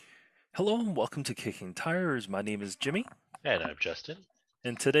Hello and welcome to Kicking Tires. My name is Jimmy, And I'm Justin.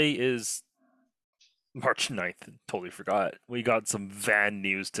 and today is March 9th. Totally forgot. We got some van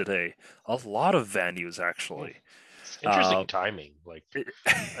news today. A lot of van news, Hmm. actually. It's Uh, interesting timing. Like, it-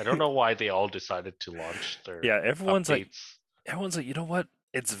 I don't know why they all decided to launch their yeah, updates. everyone's like, you know what?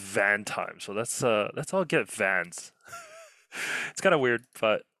 It's van time, so let's all get vans. It's kind of weird,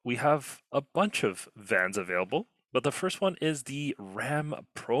 but we have a bunch of vans available. But the first one is the Ram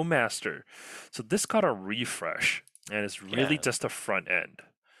ProMaster. So this got a refresh, and it's really Yeah. just a front end.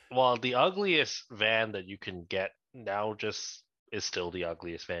 Well, the ugliest van that you can get now just is still the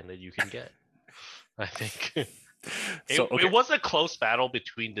ugliest van that you can get. I think it So it okay, was a close battle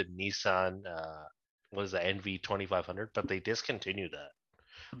between the Nissan what is the NV 2500, but they discontinued that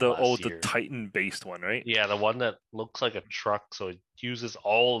last the year. Titan based one, right? Yeah, the one that looks like a truck, so it uses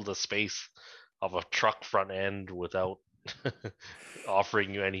all the space of a truck front end without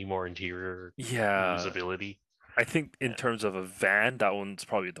offering you any more interior Yeah, usability. I think in Yeah, terms of a van, that one's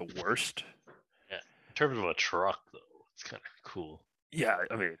probably the worst. yeah. In terms of a truck, though, it's kind of cool. Yeah,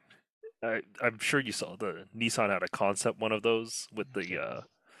 I mean, I'm sure you saw the Nissan had a concept one of those with the Yeah,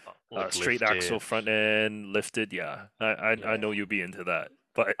 like straight axle lifted. front end lifted. Yeah, I Yeah, know you'd be into that,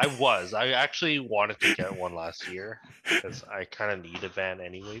 but I was. I actually wanted to get one last year because I kind of need a van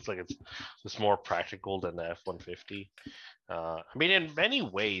anyways. Like it's more practical than the F-150. I mean, in many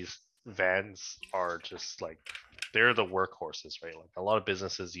ways, vans are just like they're the workhorses, right? Like a lot of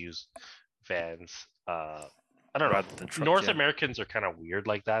businesses use vans. I don't know. rather than trucks, North yeah. Americans are kind of weird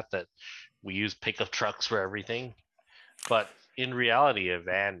like that. That we use pickup trucks for everything, but in reality, a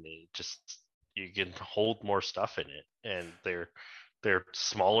van just you can hold more stuff in it, and they're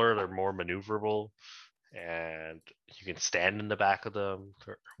smaller, they're more maneuverable, and you can stand in the back of them.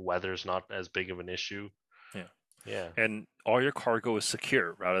 Weather's not as big of an issue. Yeah, Yeah. and all your cargo is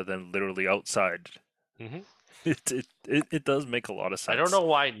secure rather than literally outside. Hmm. It does make a lot of I don't sense. know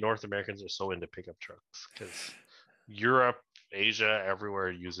why North Americans are so into pickup trucks because Europe, Asia,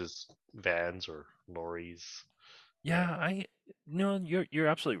 everywhere uses vans or lorries. Yeah, Yeah. I no, you're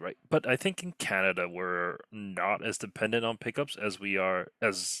absolutely right. But I think in Canada we're not as dependent on pickups as we are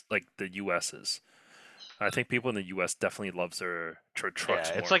as like the US is. I think people in the US definitely loves their Yeah,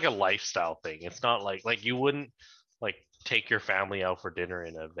 trucks it's more. like a lifestyle thing. It's not like you wouldn't like take your family out for dinner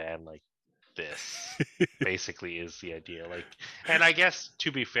in a van like this. Basically is the idea. Like, and I guess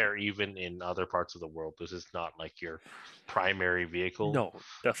to be fair, even in other parts of the world, this is not like your primary vehicle. No,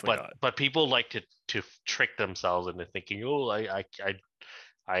 definitely But not. people like to trick themselves into thinking, oh,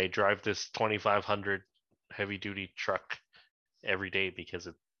 I drive this 2500 heavy duty truck every day because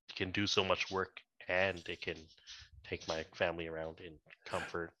it can do so much work and it can take my family around in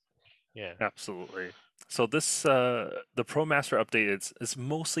comfort. Yeah. Absolutely. So this the ProMaster update is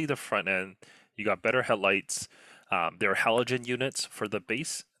mostly the front end. You got better headlights. There are halogen units for the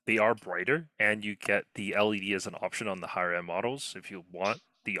base. They are brighter, and you get the LED as an option on the higher end models if you want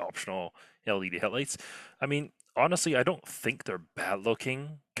the optional LED headlights. I mean, honestly, I don't think they're bad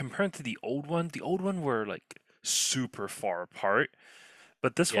looking compared to the old one. The old one were like super far apart,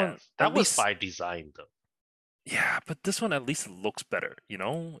 but this Yeah. one at That was least, by design though. yeah, but this one at least looks better, you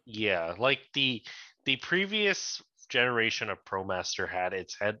know? Yeah, like the previous generation of ProMaster had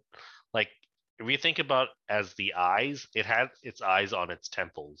its head like if you think about as the eyes, it had its eyes on its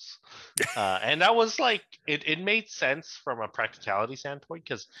temples. And that was like it made sense from a practicality standpoint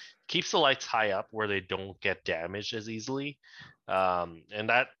because it keeps the lights high up where they don't get damaged as easily. And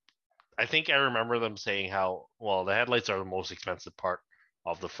that I think I remember them saying how well the headlights are the most expensive part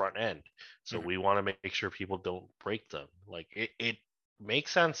of the front end, so Mhm. we want to make sure people don't break them. Like it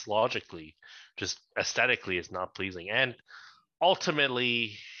makes sense logically, just aesthetically, it's not pleasing, and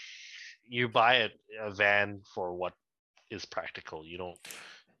ultimately, you buy a van for what is practical. You don't.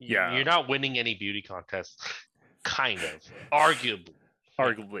 Yeah, You're not winning any beauty contests, kind of, arguably. Yeah,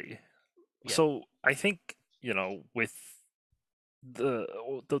 arguably. yeah, So I think, with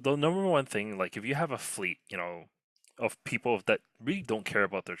the number one thing, like if you have a fleet, of people that really don't care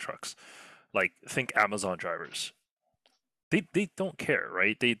about their trucks, like think Amazon drivers. They don't care,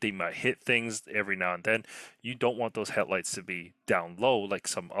 right? They might hit things every now and then. You don't want those headlights to be down low like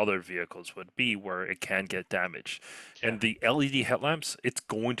some other vehicles would be where it can get damaged. yeah, And the LED headlamps, it's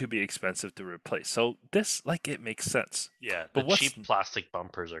going to be expensive to replace. So this like it makes sense. yeah. But The what's cheap plastic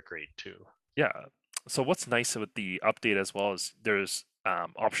bumpers are great too. Yeah. So what's nice with the update as well is there's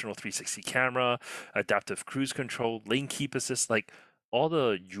optional 360 camera, adaptive cruise control, lane keep assist, like all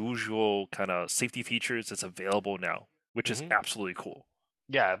the usual kind of safety features that's available now, which is Hmm. absolutely cool.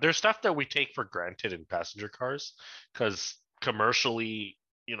 Yeah, there's stuff that we take for granted in passenger cars because commercially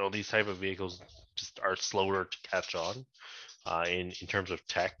these type of vehicles just are slower to catch on in terms of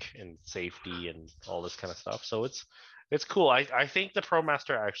tech and safety and all this kind of stuff. So it's cool. I think the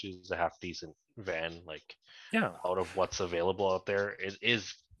ProMaster actually is a half decent van. Like Yeah, out of what's available out there, it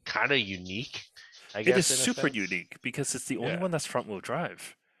is kind of unique, I it is guess, in a super sense. unique because it's the only Yeah. one that's front wheel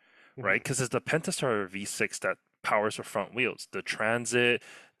drive, right? Mhm. Because it's the Pentastar V6 that powers the front wheels. The Transit,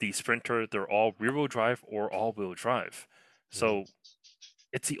 the Sprinter, they're all rear wheel drive or all wheel drive. Mhm. So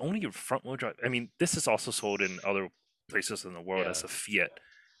it's the only front wheel drive. I mean, this is also sold in other places in the world Yeah. as a Fiat,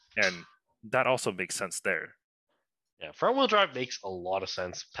 and that also makes sense there. Yeah. Front wheel drive makes a lot of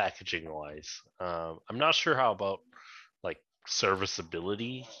sense packaging wise. I'm not sure how about like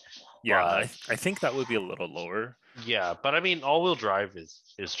serviceability, Yeah, but I think that would be a little lower. yeah, but I mean, all-wheel drive is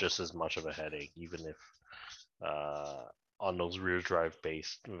just as much of a headache, even if uh, on those rear drive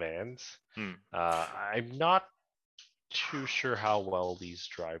based vans. Hmm. I'm not too sure how well these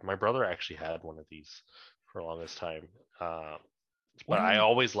drive. My brother actually had one of these for the longest time, uh, What but I I'm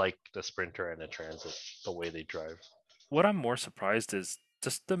always like the Sprinter and the Transit the way they drive. what I'm more surprised is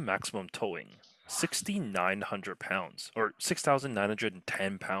just the maximum towing. 6,900 pounds or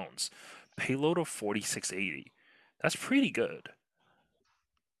 6,910 pounds. Payload of 4680. That's pretty good.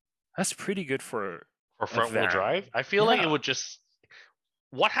 That's pretty good for For a front wheel van. drive, I feel like it Yeah. would just.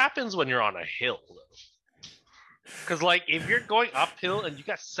 What happens when you're on a hill though? Because like if you're going uphill and you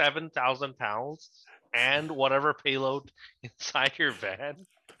got 7,000 pounds and whatever payload inside your van,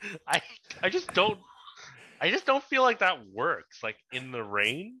 I I just don't I just don't feel like that works. Like in the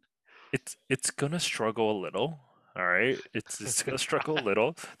rain. It's gonna struggle a little. All right. It's gonna struggle a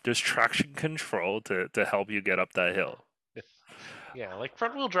little. There's traction control to help you get up that hill. Yeah, like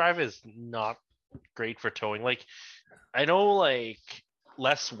front wheel drive is not great for towing. Like I know like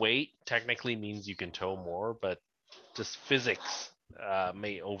less weight technically means you can tow more, but just physics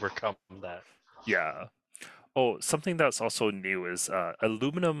may overcome that. Yeah. Oh, something that's also new is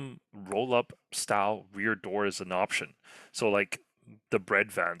aluminum roll-up style rear door is an option. So like the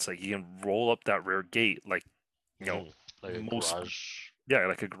bread vans, like you can roll up that rear gate, like you know, Mm, like a most garage. yeah,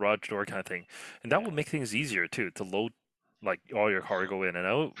 like a garage door kind of thing, and that Yeah. will make things easier too to load like all your cargo in and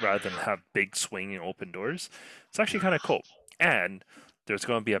out rather than have big swinging open doors. It's actually kind of cool, and there's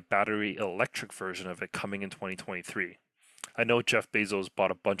going to be a battery electric version of it coming in 2023. I know Jeff Bezos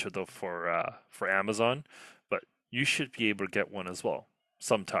bought a bunch of them for Amazon, but you should be able to get one as well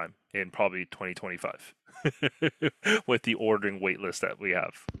sometime in probably 2025 with the ordering wait list that we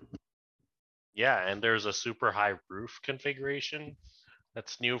have. Yeah, and there's a super high roof configuration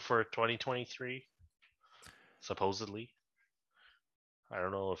that's new for 2023, supposedly. I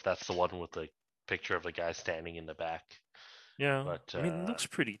don't know if that's the one with the picture of the guy standing in the back, Yeah, but I mean, it looks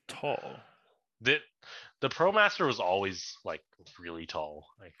pretty tall. the the ProMaster was always like really tall.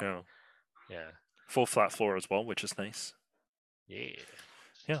 Like, Yeah, yeah, full flat floor as well, which is nice. yeah.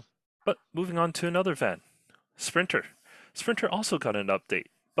 Yeah, but moving on to another van, Sprinter. Sprinter also got an update,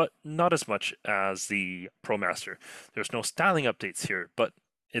 but not as much as the ProMaster. There's no styling updates here, but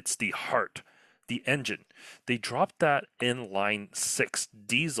it's the heart, the engine. They dropped that inline 6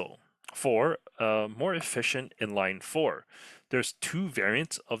 diesel for a more efficient inline 4. There's two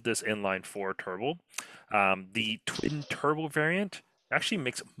variants of this inline 4 turbo. The twin turbo variant actually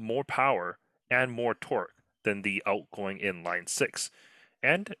makes more power and more torque than the outgoing inline 6,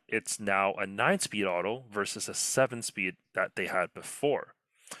 and it's now a 9-speed auto versus a 7-speed that they had before.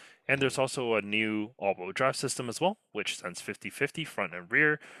 And there's Mm. also a new all-wheel drive system as well, which sends 50-50 front and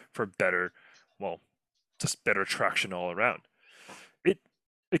rear for better, well, just better traction all around. It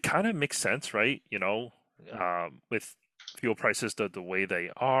it kind of makes sense, right? With fuel prices the way they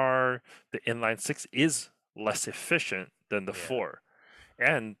are, the inline six is less efficient than the Yeah, four,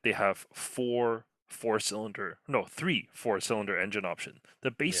 and they have three four-cylinder engine option.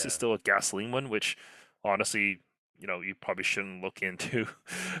 The base is yeah. still a gasoline one, which honestly, you probably shouldn't look into.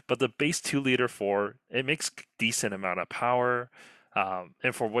 But the base 2-liter four, it makes decent amount of power,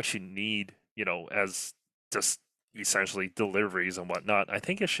 and for what you need, as just essentially deliveries and whatnot, I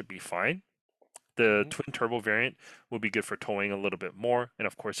think it should be fine. The Hmm. twin turbo variant will be good for towing a little bit more, and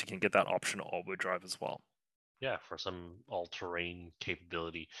of course, you can get that optional all-wheel drive as well. Yeah, for some all-terrain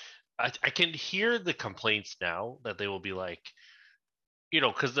capability. I can hear the complaints now that they will be like,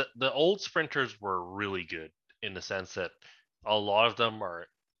 because the old sprinters were really good in the sense that a lot of them are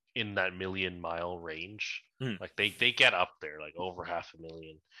in that million-mile range. Mm, Like they get up there, like over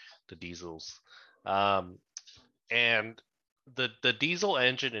 500,000, the diesels. Um, and the diesel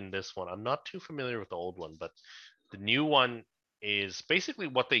engine in this one, I'm not too familiar with the old one, but the new one is basically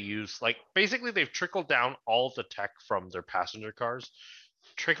what they use. Like basically they've trickled down all the tech from their passenger cars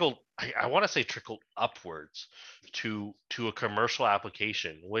I want to say trickled upwards to a commercial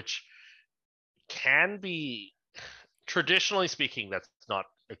application, which can be, traditionally speaking, that's not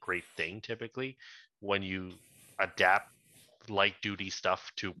a great thing typically when you adapt light duty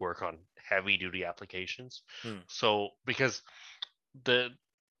stuff to work on heavy duty applications. Mm, So because the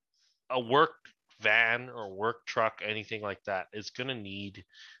a work van or work truck, anything like that, is going to need,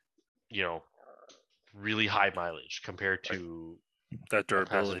 you know, really high mileage compared right. to That a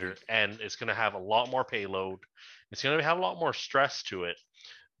passenger, durability. and it's going to have a lot more payload. It's going to have a lot more stress to it,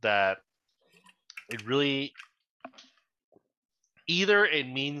 that it really, either it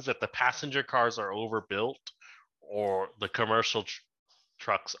means that the passenger cars are overbuilt or the commercial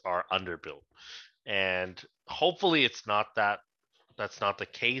trucks are underbuilt. And hopefully it's not that, that's not the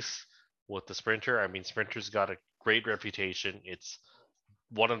case with the Sprinter. I mean, Sprinter's got a great reputation. It's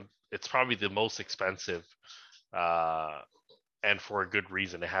probably the most expensive, uh, and for a good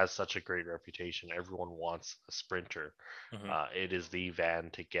reason. It has such a great reputation. Everyone wants a Sprinter. Hmm. It is the van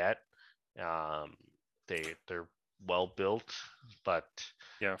to get. Um, they're well built, but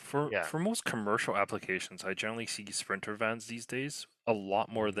Yeah, yeah, for most commercial applications, I generally see Sprinter vans these days a lot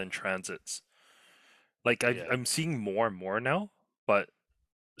more mhm, than Transits. Like yeah, I'm seeing more and more now, but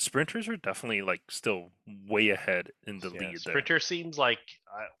Sprinters are definitely like still way ahead in the yeah. lead there. Sprinter seems like,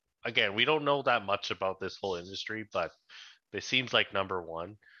 again, we don't know that much about this whole industry, but it seems like number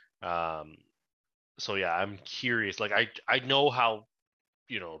one. Um, so yeah, I'm curious. Like I know how,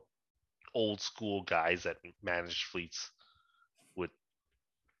 you know, old school guys that manage fleets would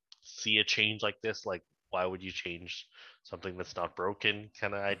see a change like this. Like, why would you change something that's not broken?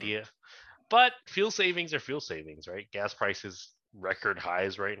 Kind of Hmm. idea. But fuel savings are fuel savings, right? Gas prices record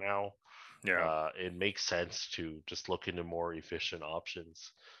highs right now. Yeah. It makes sense to just look into more efficient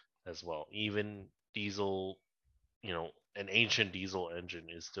options as well. Even diesel, you know, an ancient diesel engine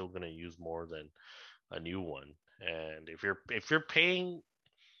is still going to use more than a new one. And if you're paying,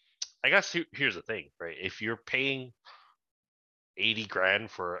 I guess here's the thing, right? If you're paying 80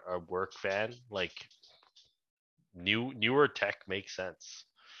 grand for a work van, like, newer tech makes sense.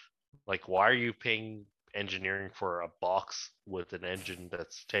 Like, why are you paying engineering for a box with an engine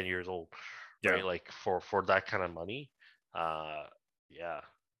that's 10 years old, Yeah. right? Like, for that kind of money. Uh yeah.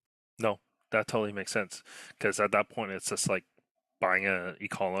 No, that totally makes sense. Because at that point, it's just like buying a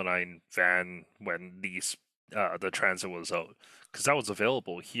Econoline van when the Transit was out. Because that was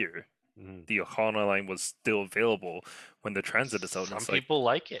available here. Mhm. The Econoline was still available when the Transit is out, and Some it's like, people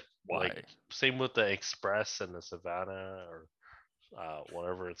like it. Like, why? same with the Express and the Savannah, or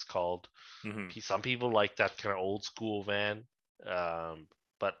whatever it's called. Hmm. Some people like that kind of old school van,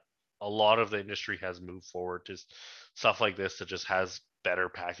 but a lot of the industry has moved forward to stuff like this that just has better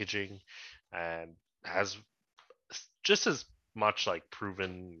packaging and has just as much like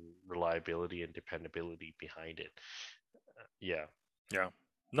proven reliability and dependability behind it. Yeah, Yeah.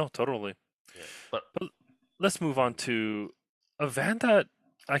 No, totally. yeah, but But let's move on to a van that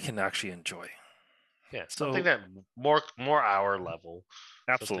I can actually enjoy. yeah, something So, that more our level,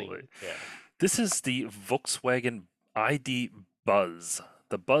 absolutely. something, yeah. This is the Volkswagen ID Buzz.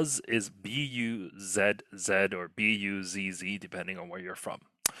 The Buzz is BUZZ or BUZZ, depending on where you're from.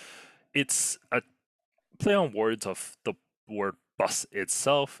 It's a play on words of the word bus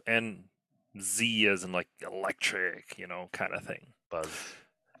itself and Z as in like electric, kind of thing. Buzz.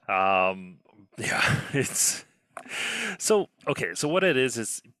 Um, yeah, it's so okay. So what it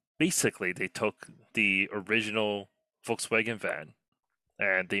is basically they took the original Volkswagen van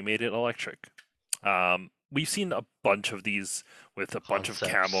and they made it electric. We've seen a bunch of these with a bunch of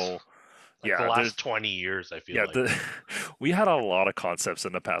Concepts, camel. like the Yeah, there's last 20 years, I feel yeah, like. we had a lot of concepts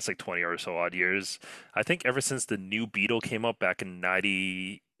in the past like 20 or so odd years. I think ever since the new Beetle came up back in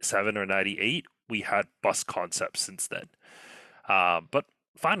 97 or 98, we had bus concepts since then. But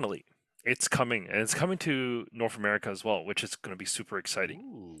finally, it's coming, and it's coming to North America as well, which is going to be super exciting.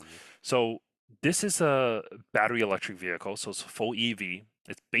 Ooh. So this is a battery electric vehicle, so it's a full EV.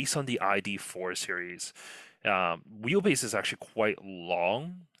 It's based on the ID4 series. Wheelbase is actually quite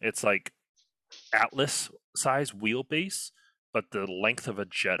long. It's like Atlas size wheelbase, but the length of a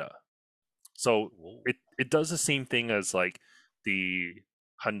Jetta. So Whoa. it does the same thing as like the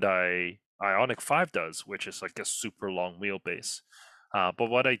Hyundai Ioniq 5 does, which is like a super long wheelbase. But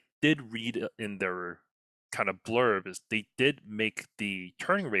what I did read in their kind of blurb is they did make the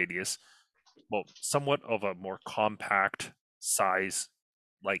turning radius, well, somewhat of a more compact size,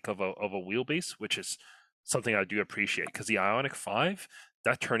 like of a wheelbase, which is something I do appreciate because the Ionic 5,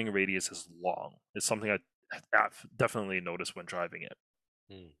 that turning radius is long. It's something I've definitely noticed when driving it.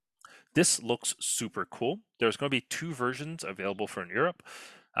 Hmm. This looks super cool. There's going to be two versions available for in Europe,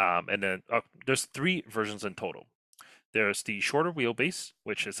 and then there's three versions in total. There's the shorter wheelbase,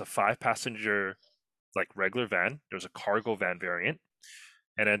 which is a 5 passenger like regular van. There's a cargo van variant,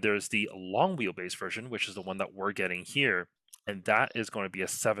 and then there's the long wheelbase version, which is the one that we're getting here, and that is going to be a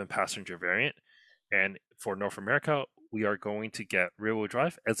 7 passenger variant. And for North America, we are going to get rear wheel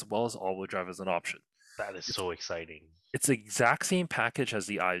drive as well as all wheel drive as an option. That is It's so exciting. it's the exact same package as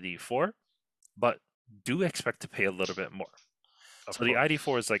the ID4, but do expect to pay a little bit more. Of So the ID4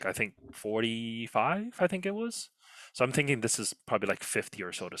 course. is like I think 45, I think it was. So I'm thinking this is probably like 50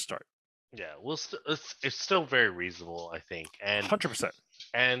 or so to start. Yeah, it's still very reasonable, I think, 100%.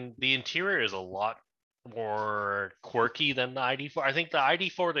 and the interior is a lot more quirky than the ID4. I think the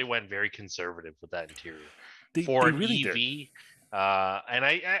ID4 they went very conservative with that interior for They an really did. EV, and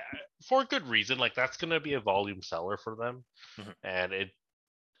I for a good reason. Like that's going to be a volume seller for them, Mhm. and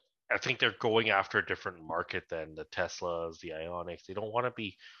I think they're going after a different market than the Teslas, the Ionics. They don't want to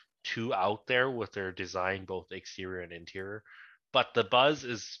be too out there with their design, both exterior and interior. But the Buzz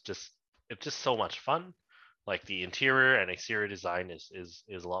is just it's just so much fun. Like the interior and exterior design is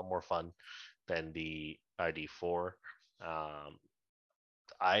a lot more fun than the ID4. Um,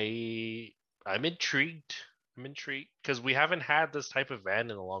 I I'm intrigued. I'm intrigued because we haven't had this type of van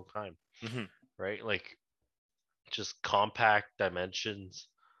in a long time, Mhm. right? Like just compact dimensions,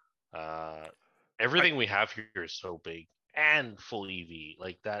 uh, I everything we have here is so big and full EV.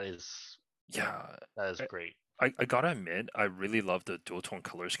 Like yeah, that is I, great. I gotta admit, I really love the dual tone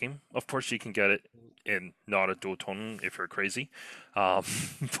color scheme. Of course, you can get it in not a dual tone if you're crazy, um,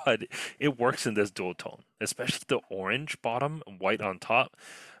 but it works in this dual tone, especially the orange bottom, and white on top.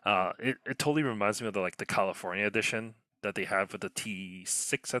 It totally reminds me of the California edition that they have with the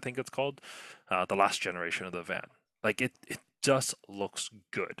T6, I think it's called, the last generation of the van. Like it just looks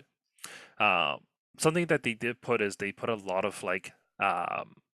good. Um, Something that they did put is they put a lot of like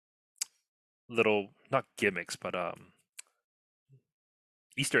little not gimmicks, but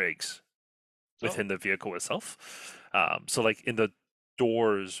Easter eggs Oh, within the vehicle itself. So like in the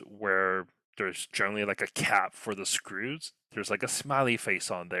doors where there's generally like a cap for the screws, there's like a smiley face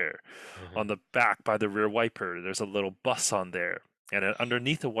on there. On the back by the rear wiper, there's a little bus on there. And then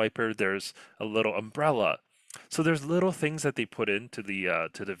underneath the wiper, there's a little umbrella. So there's little things that they put into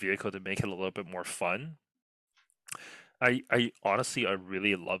the vehicle to make it a little bit more fun. I honestly I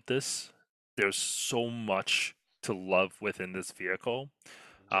really love this. There's so much to love within this vehicle.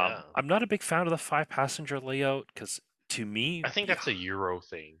 yeah. I'm not a big fan of the 5 passenger layout because to me, I think that's a Euro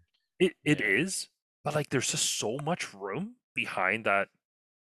thing. it Yeah, is, but like there's just so much room behind that,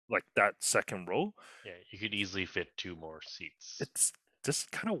 like that second row. yeah. You could easily fit two more seats. It's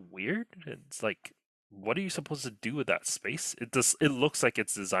just kind of weird. It's like, what are you supposed to do with that space? It looks like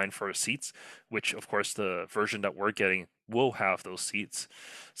it's designed for seats, which of course the version that we're getting will have those seats,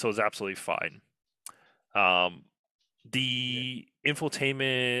 so it's absolutely fine. Um, Yeah. the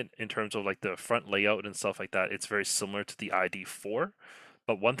infotainment in terms of like the front layout and stuff like that, it's very similar to the ID4.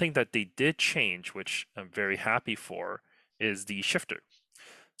 But one thing that they did change, which I'm very happy for, is the shifter.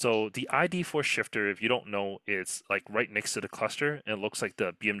 So the ID4 shifter, if you don't know, is like right next to the cluster and it looks like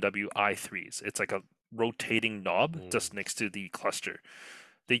the BMW i3s. It's like a rotating knob Mm. just next to the cluster.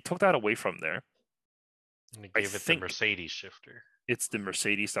 They took that away from there. And they I gave it the think Mercedes shifter. it's the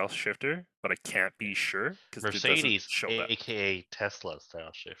Mercedes style shifter, but I can't Yeah. be sure because it doesn't Mercedes, show that. aka Tesla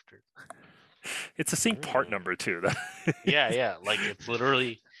style shifter. It's the same part Mm. number too. Yeah, yeah. Like it's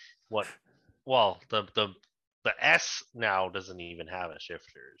literally what well, the S now doesn't even have a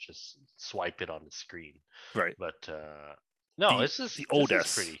shifter. It's just swipe it on the screen. Right. But no, The the this old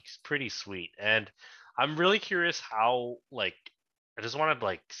is S. pretty sweet. And I'm really curious how like I just want to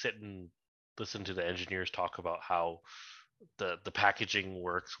like sit and listen to the engineers talk about how the packaging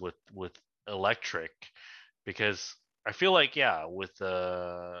works with electric because I feel like yeah, with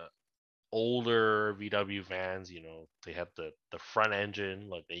the older VW vans, they had the front engine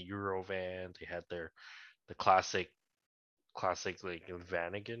like the Euro van. They had the classic like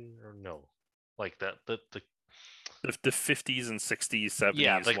Vanagon or no, like the The 50s and 60s,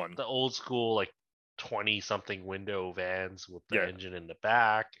 yeah 70s like one. the old school like 20 something window vans with the Yeah. engine in the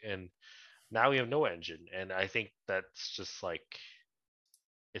back, and now we have no engine, and I think that's just like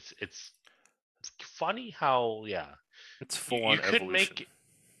it's funny how yeah It's you, full you on could evolution. make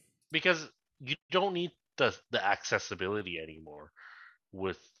because you don't need the accessibility anymore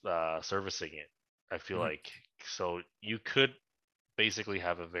with servicing it. I feel Mhm. like so you could basically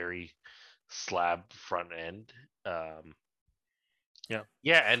have a very slab front end. Um, Yeah.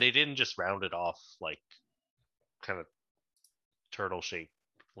 yeah, and they didn't just round it off like kind of turtle shape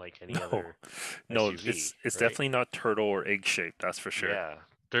like any No, other no, SUV, it's right? definitely not turtle or egg shaped. That's for sure. Yeah.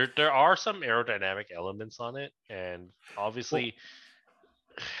 There are some aerodynamic elements on it, and Well, obviously,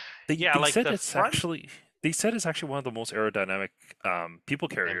 they yeah, they like said the it's front actually they said it's actually one of the most aerodynamic people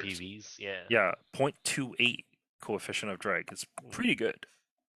carriers. MPVs, yeah. Yeah, 0.28 coefficient of drag. It's Mhm. pretty good.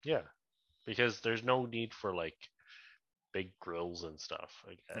 Yeah, because there's no need for like big grills and stuff,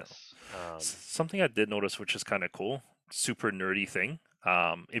 I No. guess. Something I did notice, which is kind of cool, super nerdy thing.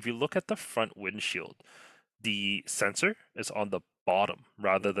 If you look at the front windshield, the sensor is on the bottom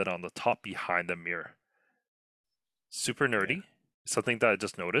rather than on the top behind the mirror. Super Yeah. nerdy. Something that I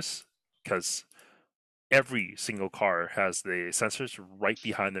just noticed because every single car has the sensors right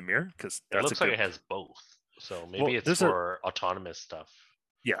behind the mirror because It that's a looks like good. it has both. So Well, maybe it's there's a for autonomous stuff.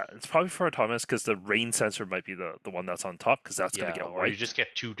 yeah, it's probably for autonomous because the rain sensor might be the one that's on top because that's gonna Yeah, get or you wiped. just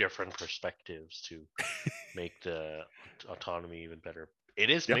get two different perspectives to make the autonomy even better. It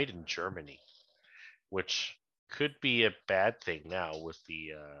is Yeah, made in Germany, which could be a bad thing now with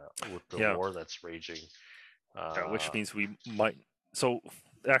the yeah, war that's raging. yeah. Which Uh, means we might. So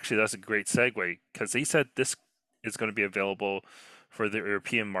actually, that's a great segue because they said this is going to be available for the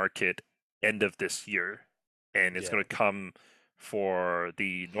European market end of this year, and it's yeah, going to come for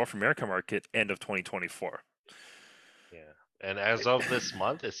the North American market end of 2024. yeah. And as of this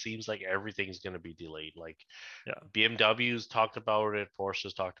month, it seems like everything's going to be delayed. Like Yeah, BMW's talked about it,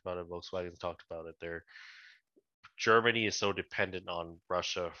 Porsche's talked about it, Volkswagen's talked about it. Germany is so dependent on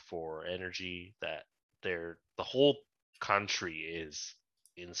Russia for energy that the whole country is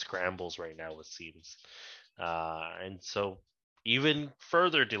in scrambles right now. It seems, and so even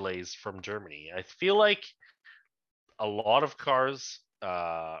further delays from Germany. I feel like a lot of cars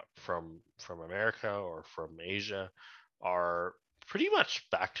from America or from Asia are pretty much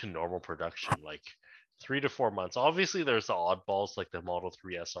back to normal production, like 3 to 4 months. Obviously, there's the oddballs like the Model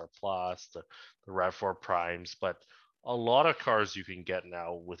 3 SR Plus, the RAV4 Primes, but a lot of cars you can get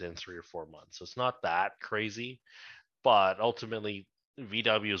now within 3 or 4 months. So it's not that crazy, but ultimately,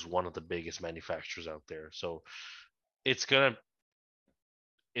 VW is one of the biggest manufacturers out there. So it's gonna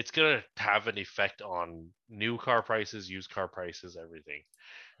it's gonna have an effect on new car prices, used car prices, everything.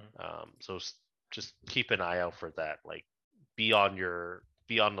 So just keep an eye out for that. Like, be on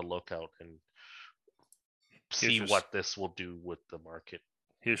the lookout and here's see your what this will do with the market.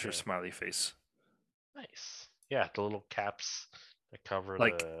 here's your Yeah, smiley face. nice. Yeah, the little caps that cover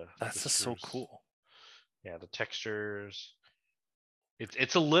Like the that's just so screws. cool. Yeah, the textures.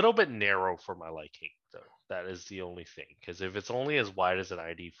 It's a little bit narrow for my liking, though. That is the only thing. Because if it's only as wide as an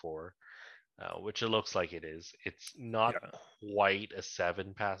ID4, which it looks like it is. It's not Yeah, quite a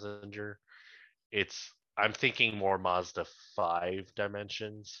 7 passenger. It's I'm thinking more Mazda 5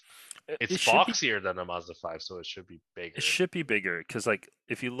 dimensions. It's it should be boxier than a Mazda 5, so it should be it bigger. should be bigger because like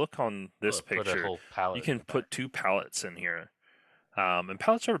if you look on this Put a picture, whole you pallet in can the back. put two pallets in here. And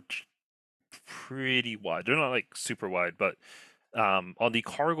pallets are pretty wide. They're not like super wide, but on the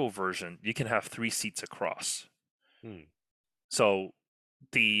cargo version, you can have three seats across. Hmm. So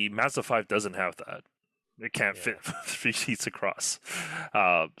the Mazda 5 doesn't have that. It can't Yeah. fit three seats across.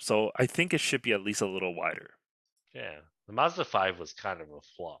 So I think it should be at least a little wider. Yeah. The Mazda 5 was kind of a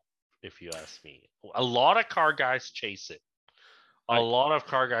flop, if you ask me. A lot of car guys chase it. A I, lot of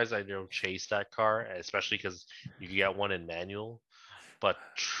car guys I know chase that car, especially because you can get one in manual. But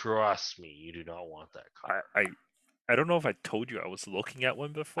trust me, you do not want that car. I, I, I don't know if I told you I was looking at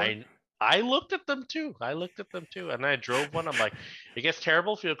one before. I I looked at them too. And I drove one. I'm like, it gets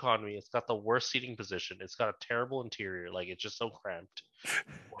terrible fuel economy. It's got the worst seating position. It's got a terrible interior. Like it's just so cramped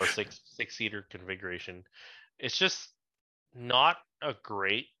for a six seater configuration. It's just not a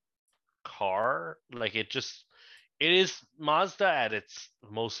great car. Like it is Mazda at its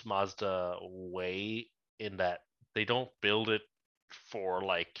most Mazda way in that they don't build it for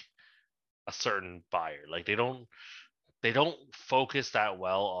like a certain buyer. Like they don't focus that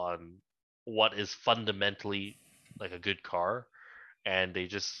well on what is fundamentally like a good car, and they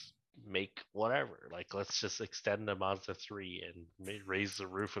just make whatever. Like let's just extend the Mazda 3 and raise the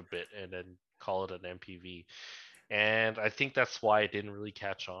roof a bit and then call it an MPV. And I think that's why it didn't really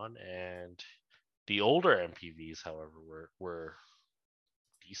catch on. And the older MPVs, however, were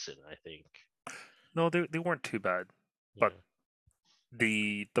decent, I think. No, they weren't too bad, but Yeah.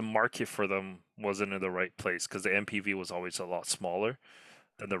 the market for them wasn't in the right place because the MPV was always a lot smaller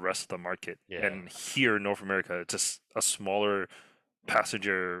than the rest of the market. Yeah. And here in North America, just a smaller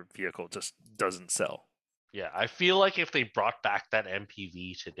passenger vehicle just doesn't sell. Yeah, I feel like if they brought back that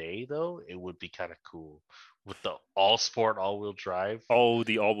MPV today, though, it would be kind of cool with the all sport, all wheel drive, Oh,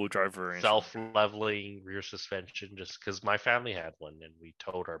 the all-wheel drive variant. self leveling rear suspension. Just because my family had one and we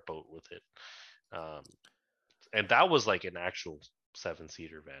towed our boat with it, um, and that was like an actual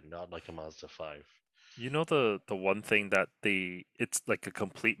 7-seater van, not like a Mazda 5. You know the one thing that it's like a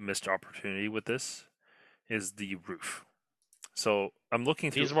complete missed opportunity with this is the roof. So I'm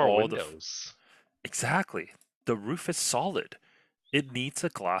looking through Needs more all windows. exactly. The roof is solid. It needs a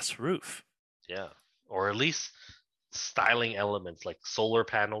glass roof. Yeah, or at least styling elements like solar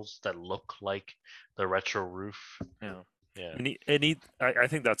panels that look like the retro roof. Yeah. Yeah, I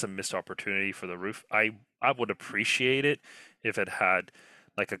think that's a missed opportunity for the roof. I would appreciate it if it had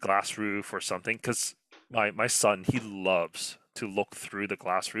like a glass roof or something, because my son, he loves to look through the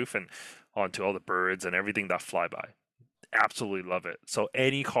glass roof and onto all the birds and everything that fly by. Absolutely love it. So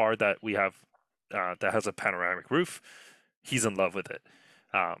any car that we have that has a panoramic roof, he's in love with it.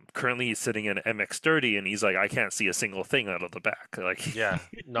 Currently, he's sitting in an MX-30, and he's like, I can't see a single thing out of the back. Like, yeah,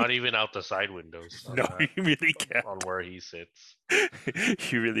 not even out the side windows on no, that he really can't. on where he sits.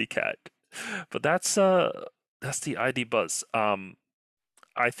 He really can't. But that's the ID Buzz.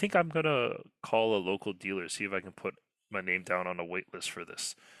 I think I'm gonna call a local dealer, see if I can put my name down on a wait list for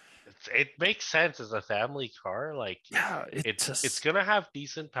this. It makes sense as a family car. Like Yeah, it it's just gonna have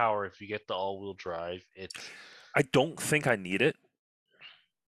decent power if you get the all-wheel drive. It's I don't think I need it.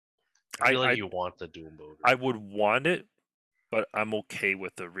 I I feel like I you want the dual motor. I would want it, but I'm okay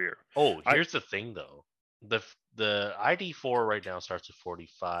with the rear. Oh, I here's the thing though. The ID4 right now starts at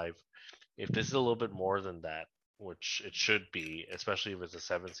 45. If this is a little bit more than that, which it should be, especially if it's a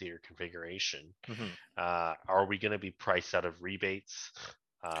 7-seater configuration, mhm. are we going to be priced out of rebates?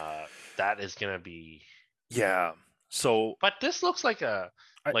 That is going to be. Yeah. So But this looks like a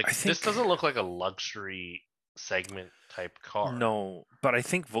I this think doesn't look like a luxury segment type car. no, but I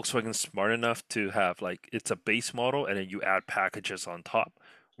think Volkswagen's smart enough to have like it's a base model and then you add packages on top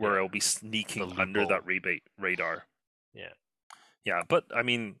where Yeah, it'll be the sneaking under that loophole. rebate radar. Yeah. Yeah, but I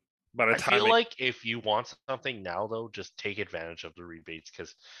mean, by the I time feel it, like if you want something now, though, just take advantage of the rebates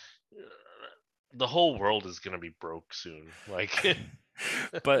because the whole world is gonna be broke soon. Like,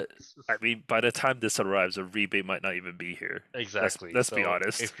 but I mean, by the time this arrives, a rebate might not even be here. exactly. Let's be So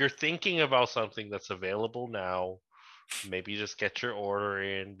honest. if you're thinking about something that's available now, maybe just get your order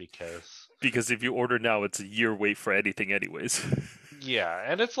in because Because if you order now, it's a year wait for anything, anyways. yeah,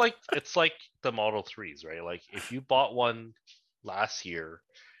 and it's like the Model 3s, right? Like if you bought one last year,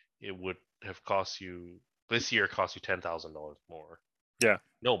 it would have cost you this year cost you $10,000 more. Yeah,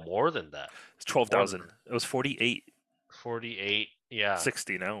 No, more than that. it's 12,000. More It was 48, 48. Yeah.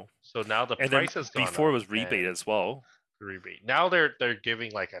 60 now, So now the and then price has gone before it up was rebate and as well. the rebate. Now they're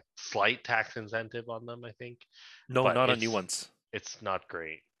giving like a slight tax incentive on them, I think, No, but not on new ones. it's not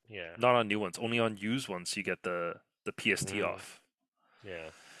great. Yeah. Not on new ones. Only on used ones you get the PST Mm, off. yeah.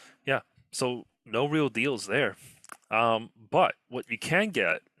 Yeah, so no real deals there. But what you can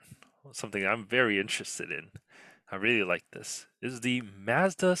get, something I'm very interested in, I really like this, is the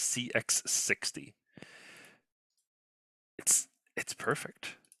Mazda CX-60. It's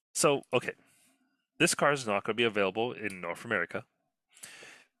perfect. So, okay, this car is not going to be available in North America.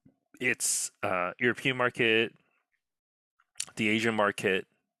 It's European market, the Asian market,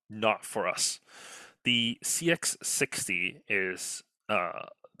 not for us. The CX-60 is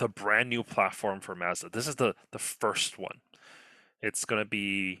the brand new platform for Mazda. This is the first one. It's going to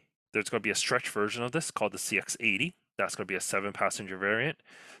be there's going to be a stretch version of this called the CX-80. That's going to be a 7-passenger variant.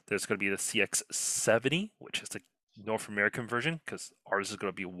 There's going to be the CX-70, which is the North American version because ours is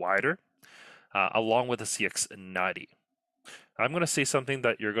going to be wider, along with the CX-90. I'm going to say something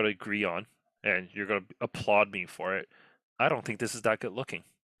that you're going to agree on, and you're going to applaud me for it. I don't think this is that good looking.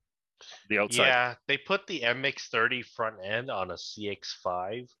 The outside, Yeah, they put the MX-30 front end on a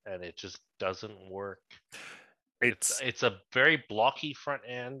CX-5 and it just doesn't work. It's it's it's a very blocky front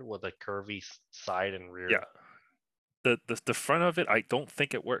end with a curvy side and yeah. rear. The front of it, I don't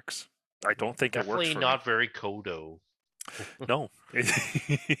think it works. I don't think it works Definitely for me. not very Kodo. No.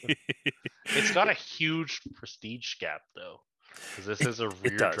 It's got a huge prestige gap though, because this it, is a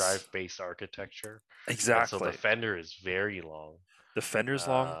it rear does. drive based architecture, and so the Exactly. fender is very long. The fender's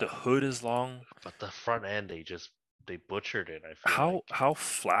long, the Uh, hood is long. but the front end they butchered it. I feel like. How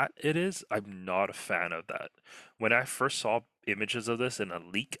flat it is, I'm not a fan of that. When I first saw images of this in a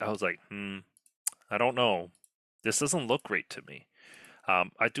leak, I was like, I don't know. This doesn't look great to me.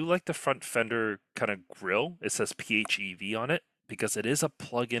 I do like the front fender kind of grille. It says PHEV on it because it is a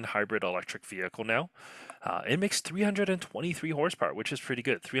plug-in hybrid electric vehicle now. It makes 323 horsepower, which is pretty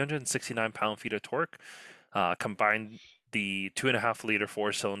good. 369 pound-feet of torque. Combine the 2.5 liter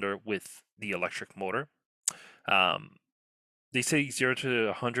four-cylinder with the electric motor. Um, they say 0 to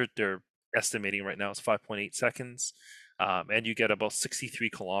 100, they're estimating right now is 5.8 seconds, and you get about 63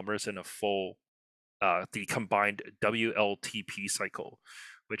 kilometers in a full, the combined WLTP cycle,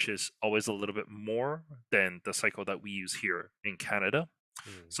 which is always a little bit more than the cycle that we use here in Canada.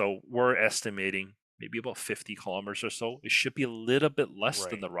 Mm, So we're estimating maybe about 50 kilometers or so. It should be a little bit less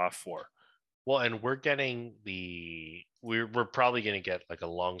than right. the RAV4. Well, and we're getting we're probably gonna get like a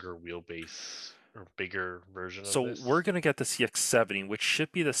longer wheelbase or bigger version of So we're this, going to get the CX-70, which should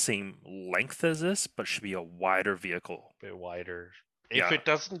be the same length as this, but should be a wider vehicle. a bit wider. If Yeah, it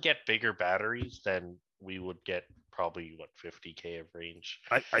doesn't get bigger batteries, then we would get probably what 50K of range.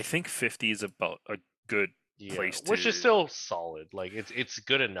 I think 50 is about a good Yeah, place which is to. still solid. Like it's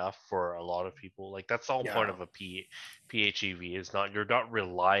good enough for a lot of people. Like that's the whole point Yeah. of a PHEV is not you're not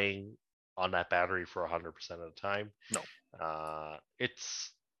relying on that battery for 100% of the time. No.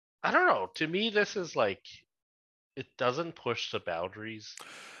 It's I don't know. To me, this is like it doesn't push the boundaries,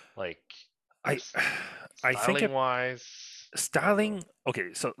 like I s- I think styling wise. I don't know. styling.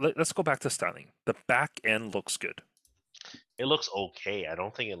 Okay, so let's go back to styling. The back end looks good. It looks okay. I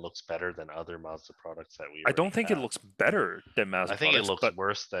don't think it looks better than other Mazda products that we I don't already think it have. looks better than Mazda I think it products, looks but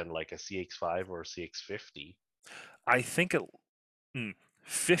worse than like a CX-5 or a CX-50. I think it.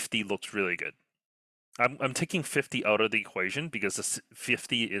 50 looks really good. I'm taking 50 out of the equation because the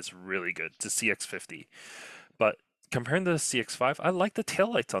 50 is really good. It's a CX-50. But comparing to the CX-5, I like the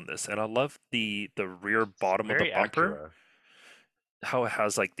taillights on this, and I love the rear It's bottom of the very bumper, Acura. how it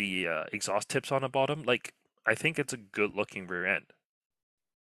has like the exhaust tips on the bottom. Like, I think it's a good looking rear end.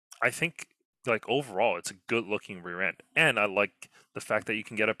 I think like overall it's a good looking rear end, and I like the fact that you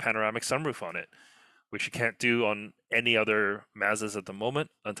can get a panoramic sunroof on it, which you can't do on any other Mazdas at the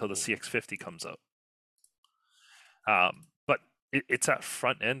moment until the Mm, CX-50 comes out. But it's that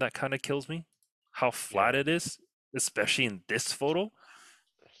front end that kind of kills me, how flat yeah, it is, especially in this photo.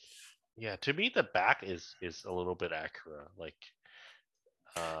 yeah. To me, the back is a little bit Acura, like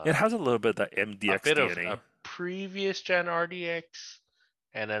It uh, has a little bit of that a MDX bit of a DNA. previous gen RDX,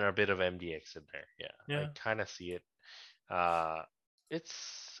 and then a bit of MDX in there. Yeah, I Yeah. kind of see it. Uh,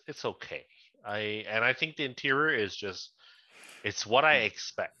 it's okay. I think the interior is just it's what I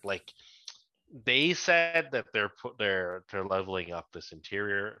expect. Like they said that they're leveling up this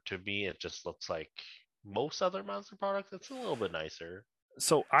interior. To me, it just looks like most other Mazda products. It's a little bit nicer.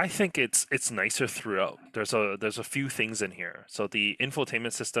 So I think it's nicer throughout. There's a few things in here. So the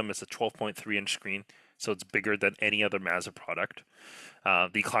infotainment system is a 12.3-inch screen, so it's bigger than any other Mazda product.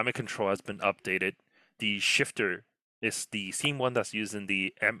 The climate control has been updated. The shifter is the same one that's used in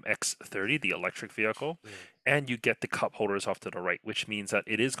the MX-30, the electric vehicle, Mm. and you get the cup holders off to the right, which means that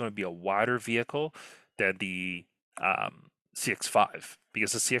it is going to be a wider vehicle than the CX-5,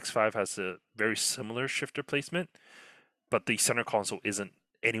 because the CX-5 has a very similar shifter placement, but the center console isn't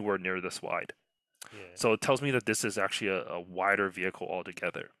anywhere near this wide. Yeah. So it tells me that this is actually a wider vehicle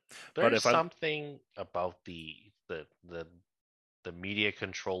altogether. But There's if I something about the media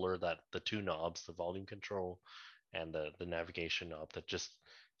controller that the two knobs, the volume control and the navigation knob that just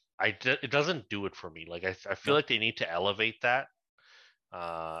it doesn't do it for me. Like I feel no, like they need to elevate that.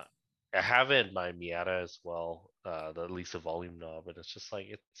 Uh I have it in my Miata as well, at least the volume knob, and it's just like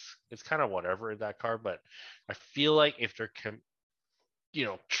it's kind of whatever in that car, but I feel like if they're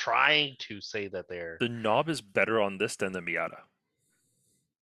trying to say that they're the knob is better on this than the Miata,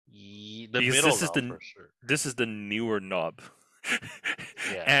 the because middle knob for sure. this is the newer knob.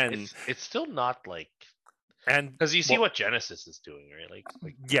 Yeah, and it's still not like and because you see well, what Genesis is doing, right?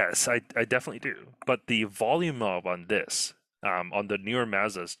 Like yes, I definitely do. But the volume knob on this, on the newer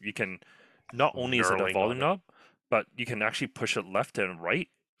Mazdas, you can, not only is it a knurling volume on it. knob, but you can actually push it left and right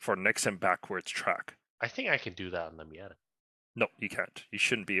for next and backwards track. I think I can do that on the Miata. No, you can't. You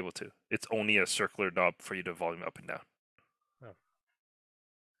shouldn't be able to. It's only a circular knob for you to volume up and down. Oh.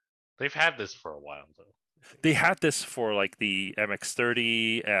 They've had this for a while though. I think. They had this for like the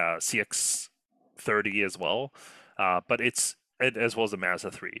MX-30, CX-30 as well, but as well as the Mazda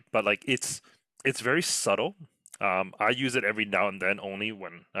 3. But like it's very subtle. I use it every now and then only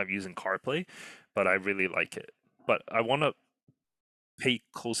when I'm using CarPlay, but I really like it. But I want to pay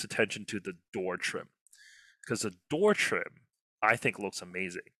close attention to the door trim, because the door trim I think looks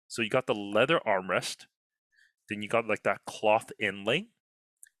amazing. So you got the leather armrest, then you got like that cloth inlay,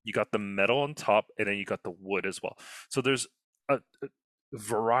 you got the metal on top, and then you got the wood as well. So there's a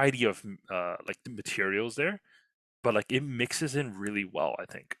variety of like the materials there, but like it mixes in really well, I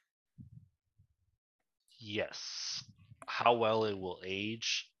think. Yes. How well it will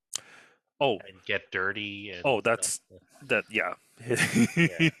age. Oh, and get dirty and oh, stuff. that's that. Yeah,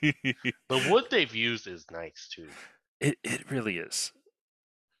 Yeah, the wood they've used is nice too. it really is.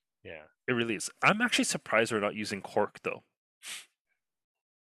 Yeah, It really is. I'm actually surprised we're not using cork though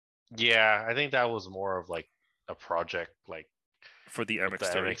yeah. I think that was more of like a project, like for the with the MX-30.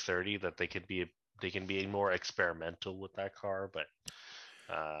 MX-30, that they can be more experimental with that car. But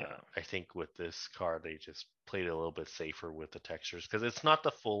Yeah, I think with this car, they just played it a little bit safer with the textures because it's not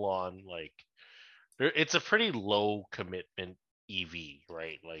the full on like. It's a pretty low commitment EV,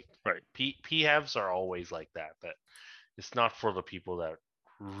 right? Like right. PHEVs are always like that. That it's not for the people that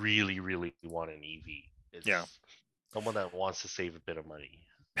really want an EV. Yeah, It's someone that wants to save a bit of money.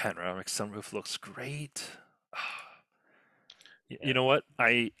 panoramic sunroof looks great. You Yeah. know what?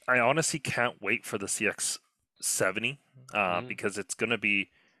 I honestly can't wait for the CX-70 Hmm. because it's gonna be,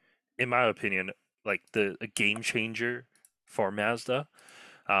 in my opinion, like the a game changer for Mazda.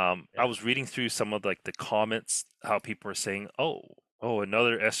 I Yeah. was reading through some of like the comments, how people were saying, "Oh,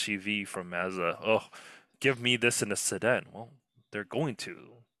 another SUV from Mazda. Oh, give me this in a sedan." Well, they're going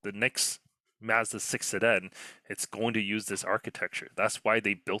to. The next Mazda 6 sedan, it's going to use this architecture. That's why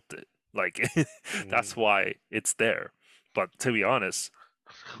they built it. Like, Hmm. that's why it's there. But to be honest,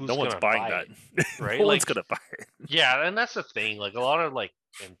 no Who's one's gonna buying buy that. it, right? No one's Like, gonna buy it. yeah, and that's the thing. Like a lot of like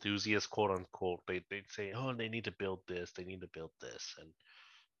enthusiasts, quote unquote, they'd say, "Oh, they need to build this, they need to build this," and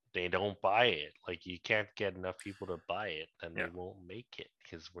they don't buy it. Like you can't get enough people to buy it, then Yeah. they won't make it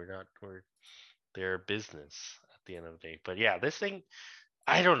because we're their business at the end of the day. But yeah, this thing,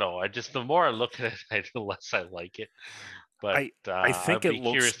 I don't know. I just the more I look at it, the less I like it. But I I think I'd it be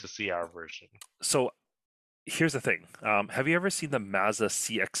looks curious to see our version. so. Here's the thing. Have you ever seen the Mazda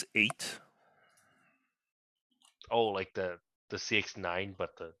CX-8? Oh, like the CX-9,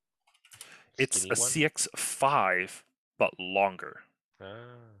 but the It's skinny a one. CX-5 but longer.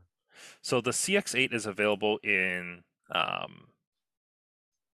 Ah, So the CX-8 is available in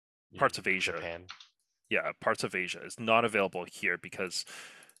in parts of Asia. Japan. Yeah, parts of Asia. It's not available here because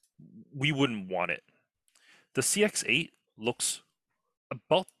we wouldn't want it. The CX-8 looks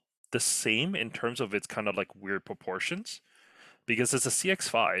about the same in terms of its kind of like weird proportions because it's a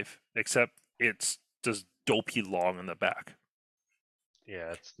CX-5, except it's just dopey long in the back.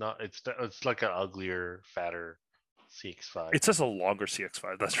 Yeah, it's not. It's like an uglier, fatter CX-5. It's just a longer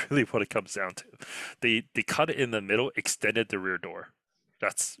CX-5. That's really what it comes down to. They cut it in the middle, extended the rear door.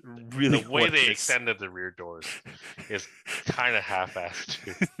 That's The really way what it they is. extended the rear doors is kind of half-assed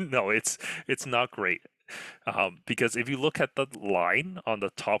too. No, it's not great. Because if you look at the line on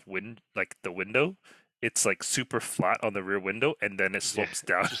the top like the window, it's like super flat on the rear window, and then it Yeah, slopes it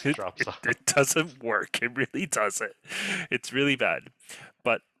down. just It, drops it, off. it doesn't work. It really doesn't. It's really bad.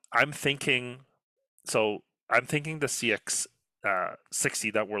 But I'm thinking, so I'm thinking the CX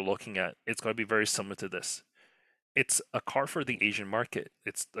 60 that we're looking at, it's going to be very similar to this. It's a car for the Asian market.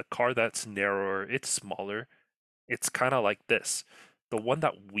 It's a car that's narrower, it's smaller, it's kind of like this. The one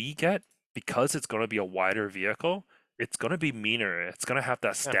that we get, because it's going to be a wider vehicle, it's going to be meaner. It's going to have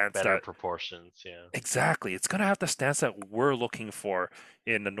that Yeah, stance better that, proportions. Yeah. exactly, it's going to have the stance that we're looking for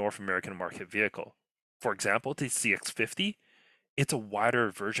in the North American market vehicle. For example, the CX-50, it's a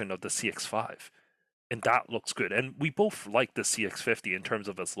wider version of the CX-5, and that looks good. And we both like the CX-50 in terms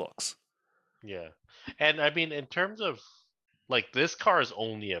of its looks. Yeah. And I mean, in terms of like this car is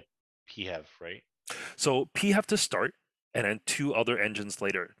only a PHEV, right? So PHEV to start, and then two other engines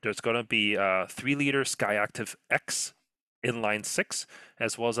later. There's going to be a 3-liter Skyactiv X inline six,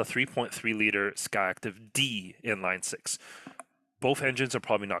 as well as a 3.3-liter Skyactiv D inline six. Both Hmm. engines are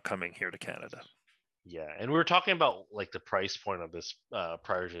probably not coming here to Canada. Yeah. And we were talking about like the price point of this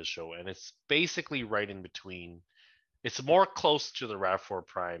prior to the show, and it's basically right in between. It's more close to the RAV4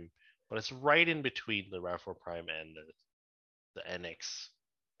 Prime, but it's right in between the RAV4 Prime and the NX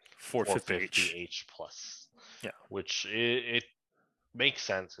 450h. 450H Plus, Yeah, which it makes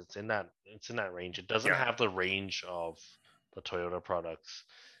sense. It's in that range. It doesn't yeah, have the range of the Toyota products.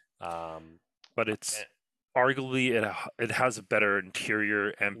 Um, but eh, it's arguably it has a better interior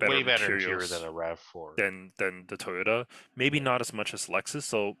and better way better interior than materials a RAV4. than the Toyota. Maybe Yeah, not as much as Lexus.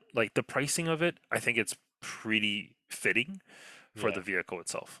 So like the pricing of it, I think it's pretty fitting for the yeah, vehicle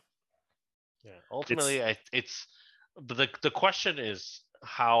itself. yeah. It's Ultimately, it's but the question is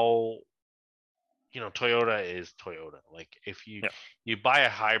how Toyota is Toyota. Like if yeah. you buy a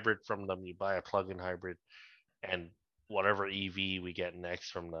hybrid from them, you buy a plug-in hybrid, and whatever EV we get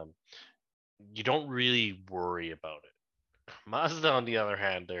next from them, you don't really worry about it. Mazda, on the other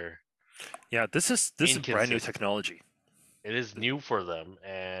hand, they're Yeah, this is brand new inconsistent. technology. It is new for them,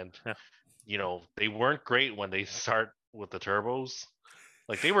 and Yeah. they weren't great when they start with the turbos.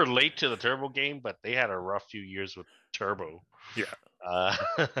 Like they were late to the turbo game, but they had a rough few years with turbo. Yeah. Uh,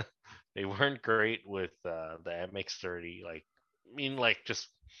 they weren't great with the MX-30. Like, I mean, like just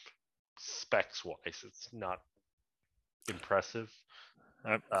specs wise, it's not impressive.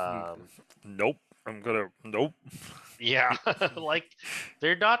 I'm, Um, nope. Nope. yeah, like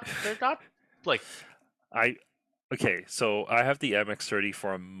they're not like I okay. So I have the MX-30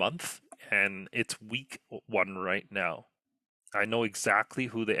 for a month, and it's week one right now. I know exactly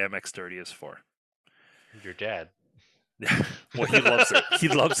who the MX-30 is for. your dad. Well, he loves it. He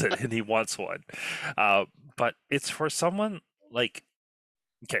loves it, and he wants one. Uh, but it's for someone like,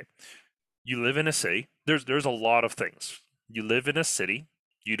 okay, you live in a city. There's a lot of things. You live in a city.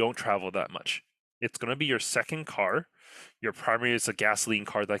 You don't travel that much. It's gonna be your second car. Your primary is a gasoline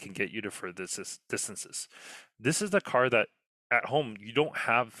car that can get you to further distances. This is the car that at home you don't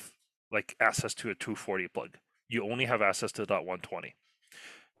have like access to a 240 plug. You only have access to that 120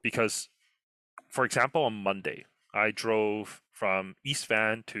 because, for example, on Monday I drove from East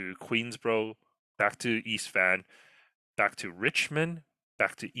Van to Queensboro, back to East Van, back to Richmond,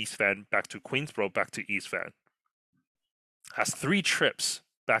 back to East Van, back to Queensboro, back to East Van. Has 3 trips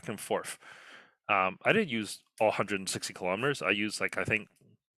back and forth. I didn't use all 160 kilometers. I used like I think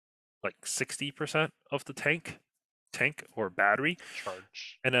like 60% of the tank or battery,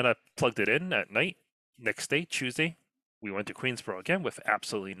 Charge. and then I plugged it in at night. Next day, Tuesday, we went to Queensboro again with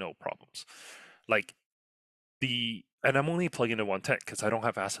absolutely no problems. Like and I'm only plugging in one tank because I don't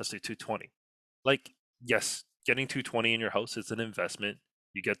have access to 220. Like, yes, getting 220 in your house is an investment.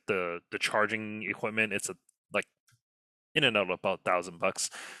 You get the charging equipment. It's a like in and out about $1,000.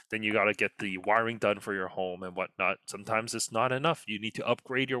 Then you got to get the wiring done for your home and whatnot. Sometimes it's not enough. You need to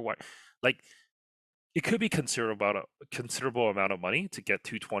upgrade your wire. Like it could be considerable amount of money to get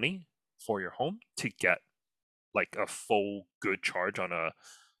 220 for your home to get like a full good charge on a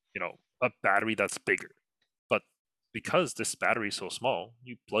battery that's bigger. But because this battery is so small,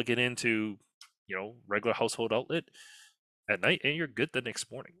 you plug it into regular household outlet at night and you're good the next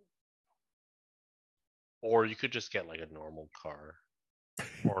morning. Or you could just get like a normal car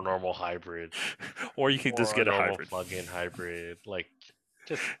or a normal hybrid Or you can just or a get a normal hybrid. plug-in hybrid. Like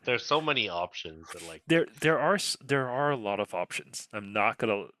just there's so many options that like There are a lot of options. I'm not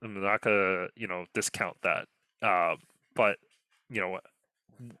gonna discount that. Uh, but you know,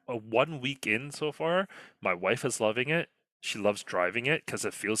 1 week in so far, my wife is loving it. She loves driving it because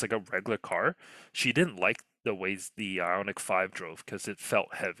it feels like a regular car. She didn't like the ways the Ionic 5 drove because it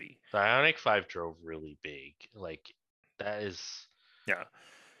felt heavy. the Ionic 5 drove really big. Like that is Yeah,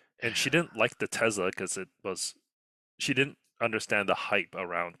 and she didn't like the Tesla because she didn't understand the hype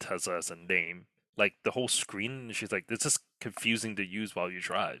around Tesla as a name. Like the whole screen, she's like, this is confusing to use while you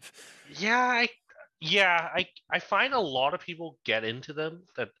drive. yeah, I find a lot of people get into them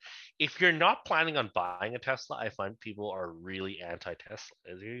that if you're not planning on buying a Tesla, I find people are really anti-Tesla.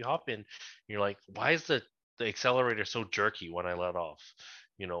 As you hop in, you're like, why is the accelerator so jerky when I let off?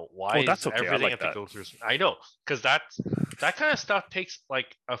 Why Oh, is that's okay. I everything like have to that. go through? I know, because that kind of stuff takes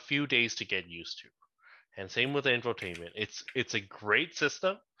like a few days to get used to. And same with the infotainment. It's a great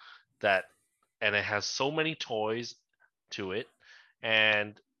system that and it has so many toys to it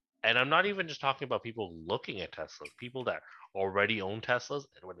and I'm not even just talking about people looking at Teslas, people that already own Teslas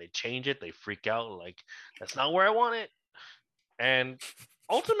and when they change it they freak out like that's not where I want it. And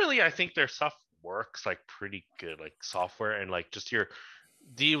ultimately I think their stuff works like pretty good, like software and like just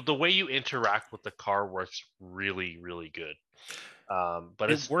the way you interact with the car works really really good.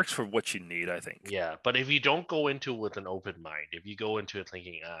 But It it's works for what you need, I think. yeah, but if you don't go into it with an open mind, if you go into it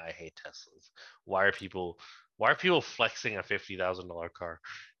thinking, I hate Teslas, why are people why are people flexing a $50,000 car?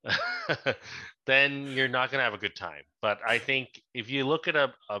 Then you're not gonna have a good time. But I think if you look at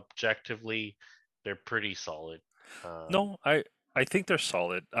it objectively, they're pretty solid. No, I think they're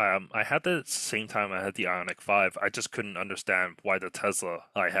solid. I had the same time I had the Ionic 5. I just couldn't understand why the Tesla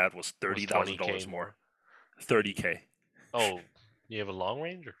I had was Was $30,000 20K more. more? 30K. Oh, you have a long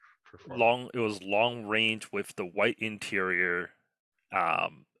range or performance? It was long range with the white interior,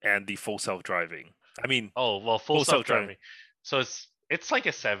 and the full self-driving. I mean, Oh, well, full full self-driving. self-driving. So it's like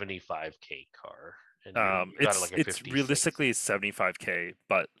a 75K car, and you got like a It's 56. realistically 75K,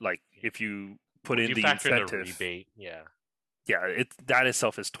 but like if you put If in you the factor in the incentive, rebate, yeah. yeah, that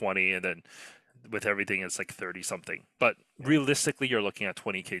itself is 20, and then with everything it's like 30 something. But Yeah. realistically, you're looking at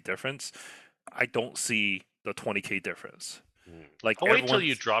 20K difference. I don't see the 20K difference. Hmm. Like I'll wait till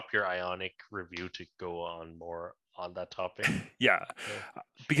you everyone's, drop your Ionic review to go on more on that topic. yeah, Yeah.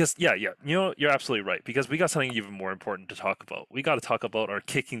 because yeah, you're absolutely right. Because we got something even more important to talk about. We got to talk about our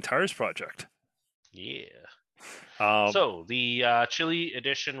kicking tires project. Yeah. So the Chili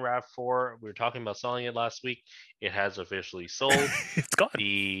Edition Rav4, we were talking about selling it last week. It has officially sold. It's gone.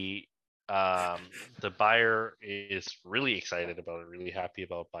 The um, the buyer is really excited about it, really happy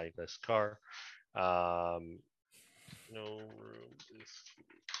about buying this car. No room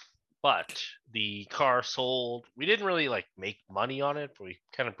but the car sold. We didn't really like make money on it, but we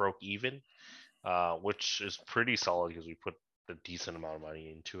kind of broke even, which is pretty solid because we put a decent amount of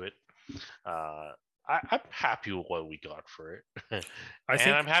money into it. Uh, I'm happy with what we got for it, I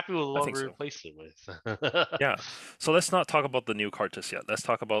and I'm think happy with I what think we so. replaced it with. Yeah. So let's not talk about the new car just yet. Let's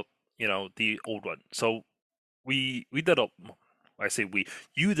talk about, the old one. So we did a I say we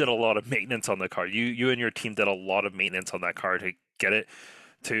you did a lot of maintenance on the car. You and your team did a lot of maintenance on that car to get it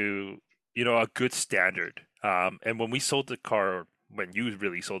to, a good standard. And when we sold the car, when you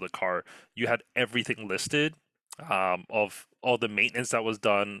really sold the car, you had everything listed, of all the maintenance that was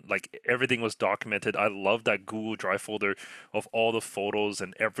done. Like everything was documented. I love that Google Drive folder of all the photos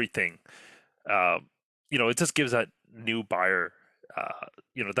and everything. It just gives that new buyer,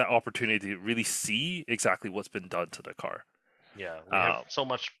 that opportunity to really see exactly what's been done to the car. Yeah, we have Um, so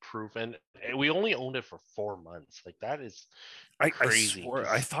much proof, and we only owned it for 4 months. Like that is I crazy. swore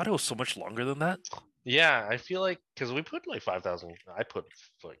I Because thought it was so much longer than that. yeah, I feel like because we put like 5,000. I put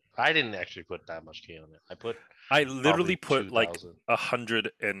like I didn't actually put that much K on it. I put I literally probably put like 2,000.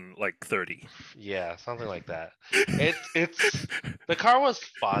 130. Yeah, something like that. It's the car was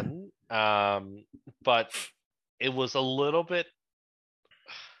fun, but it was a little bit,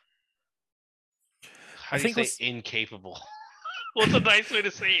 how I do you think it say, was incapable? What's a nice way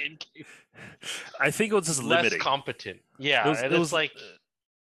to say incapable? I think it was just Less limiting. competent. It Yeah, was and it it's was like,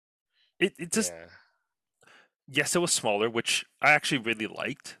 it just yeah, yes, it was smaller, which I actually really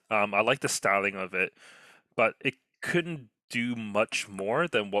liked. I liked the styling of it, but it couldn't do much more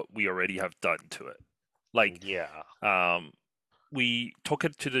than what we already have done to it. Like, yeah. um, we took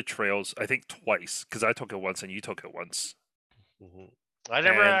it to the trails, I think twice, because I took it once and you took it once. hmm I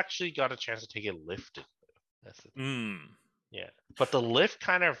never And actually got a chance to take it lifted. That's the thing. mm, Yeah, but the lift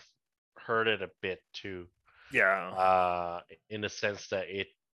kind of hurt it a bit too, yeah, uh, in the sense that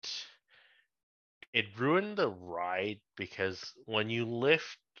it ruined the ride because when you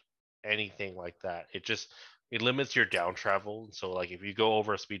lift anything like that, it limits your down travel. So like if you go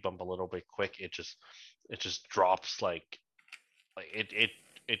over a speed bump a little bit quick, it just drops like it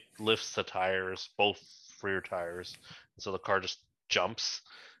lifts the tires, both rear tires, so the car just jumps.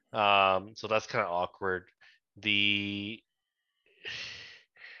 So that's kind of awkward. The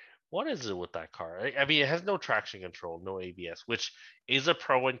what is it with that car? I mean, it has no traction control, no ABS, which is a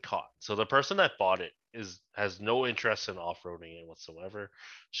pro and con. So the person that bought it has no interest in off-roading it whatsoever.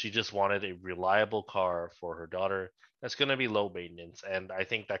 She just wanted a reliable car for her daughter that's going to be low maintenance, and I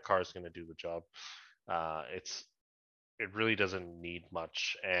think that car is going to do the job. It really doesn't need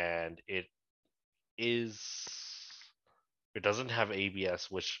much, and is it doesn't have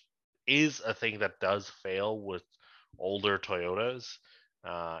ABS, which is a thing that does fail with older Toyotas,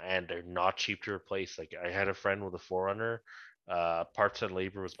 and they're not cheap to replace. Like I had a friend with a Forerunner, parts and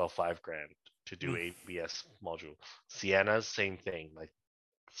labor was about $5,000 to do mm, ABS module. Siennas, same thing. Like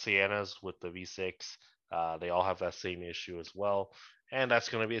Siennas with the V6, they all have that same issue as well, and that's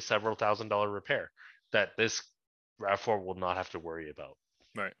going to be a several $1,000 repair that this Rav4 will not have to worry about.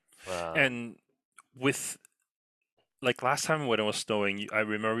 right. Um, And with like last time when it was snowing, I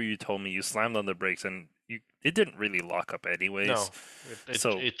remember you told me you slammed on the brakes and it didn't really lock up anyways. no,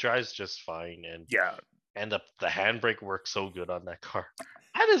 So it drives just fine, and yeah, the handbrake works so good on that car.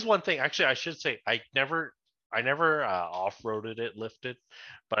 That is one thing. Actually, I should say I never off-roaded it lifted,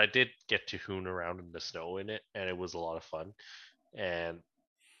 but I did get to hoon around in the snow in it, and it was a lot of fun. And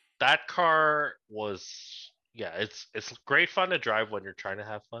that car was, yeah, it's great fun to drive when you're trying to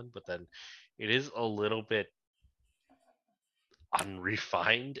have fun, but then it is a little bit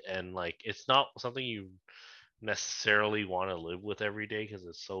unrefined, and like it's not something you necessarily want to live with every day because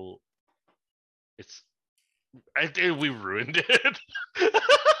it's I think we ruined it.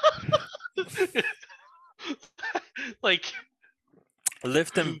 Like,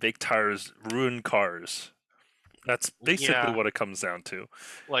 lift and big tires ruin cars. That's basically yeah, what it comes down to.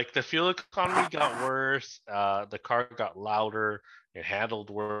 like the fuel economy got worse. The car got louder. It handled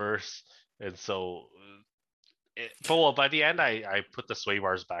worse, and so. But well, by the end, I put the sway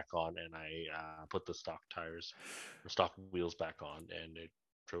bars back on and I put the stock tires or stock wheels back on, and it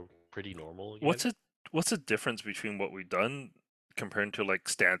drove pretty normal again. What's it? What's the difference between what we've done compared to like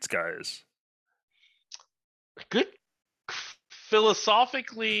stance guys? Good.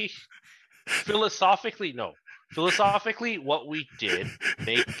 Philosophically, philosophically, no. Philosophically, what we did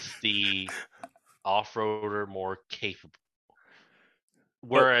makes the off-roader, more capable.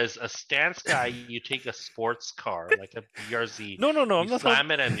 But Whereas a stance guy, you take a sports car like a BRZ, no, you I'm not talking.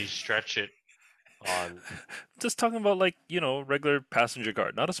 slam it and you stretch it on. Just talking about like regular passenger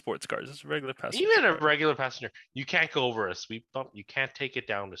car, not a sports car. Just a regular passenger Even a car. regular passenger, you can't go over a speed bump. You can't take it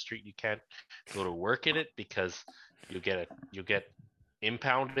down the street. You can't go to work in it because you'll get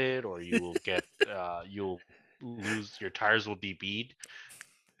impounded, or you will get you'll lose your tires will be bead.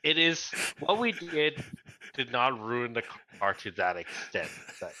 It is what we did not ruin the car to that extent,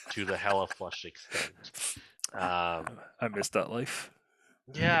 that to the hella flush extent. Um, I miss that life.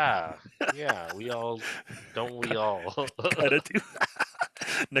 yeah, yeah, we all don't we all? Kind of do.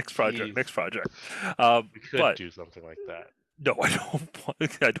 Next project. Jeez, Next project. we could But do something like that. no, I don't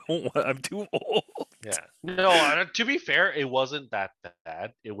want. I don't want. I'm too old. Yeah. No, to be fair, it wasn't that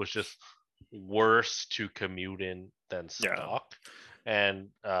bad. It was just worse to commute in than Yeah. stock. And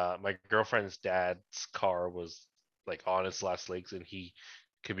my girlfriend's dad's car was like on its last legs, and he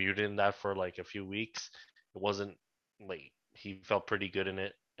commuted in that for like a few weeks. It wasn't like he felt pretty good in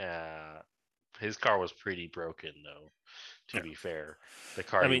it. His car was pretty broken though, to Yeah. be fair. The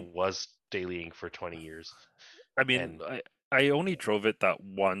car I he mean, was dailying for 20 years. I mean, And I only drove it that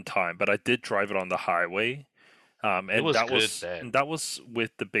one time, but I did drive it on the highway. it And was good then. that was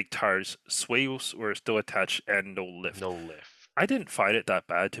with the big tires. Sways were still attached and no lift. No lift. I didn't find it that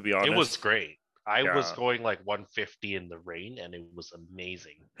bad, to be It was honest. great. I was Yeah, going like 150 in the rain, and it was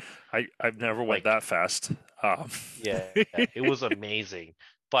amazing. I've never went Like, that fast. yeah, it was amazing.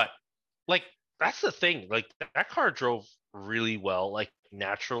 But like, that's the thing. Like, that car drove really well, like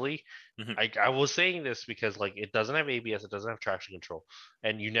naturally. Mhm. I was saying this because like it doesn't have ABS, it doesn't have traction control,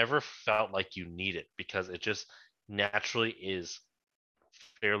 and you never felt like you need it because it just naturally is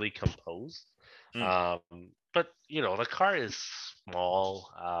fairly composed. Mm. Um, but the car is small.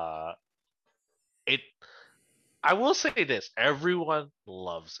 It I will say this: everyone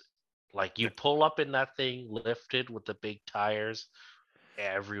loves it. Like you Yeah. pull up in that thing lifted with the big tires,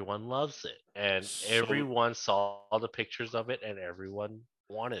 everyone loves it, and So everyone saw the pictures of it, and everyone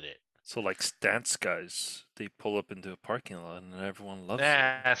wanted it. like stance guys, they pull up into a parking lot and everyone loves it.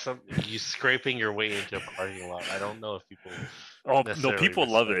 Nah, you scraping your way into a parking lot. I don't know if people Oh no, necessarily people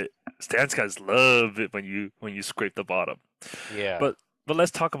love respect. it. Stance guys love it when you scrape the bottom. Yeah, But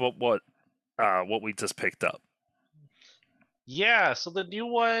let's talk about what we just picked up. yeah. So the new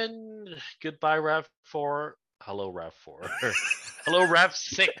one, goodbye Rav4, hello Rav4, hello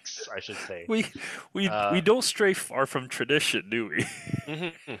Rav6, I should say. We Uh, we don't stray far from tradition, do we?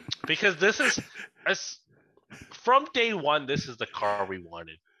 mhm. Because this is as from day one, this is the car we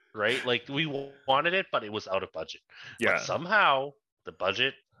wanted, right? Like we wanted it, but it was out of budget. But Yeah. somehow the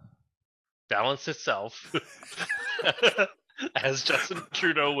budget balanced itself, as Justin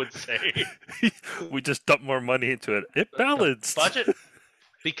Trudeau would say. We just dumped more money into it. It The balanced. budget,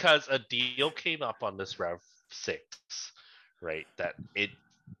 because a deal came up on this Rev 6, right? That it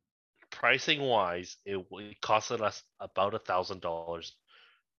pricing wise, it costed us about $1,000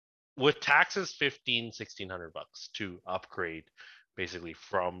 with taxes, 1,600 bucks to upgrade basically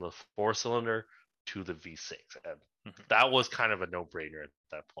from the 4 cylinder to the V6. And Mhm. that was kind of a no-brainer at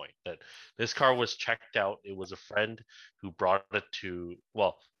that point. That this car was checked out. It was a friend who brought it to,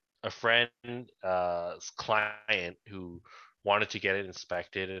 well, a friend's client who wanted to get it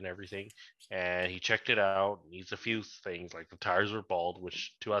inspected and everything, and he checked it out. Needs a few things, like the tires were bald,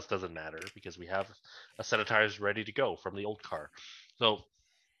 which to us doesn't matter because we have a set of tires ready to go from the old car. So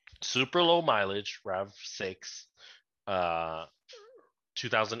super low mileage Rav6, uh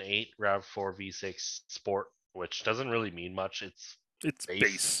 2008 Rav4 V6 Sport, which doesn't really mean much. It's It's base.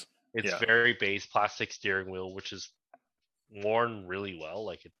 base. It's Yeah. very base, plastic steering wheel, which is worn really well.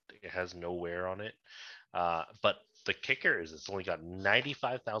 Like it has no wear on it. But the kicker is it's only got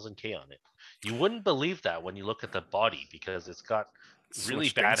 95,000 K on it. You wouldn't believe that when you look at the body because it's got So really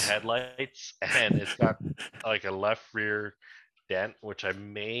much bad dings. headlights and it's got like a left rear dent, which I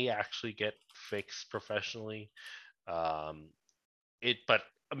may actually get fixed professionally. Um, but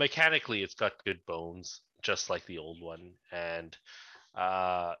mechanically, it's got good bones, just like the old one, and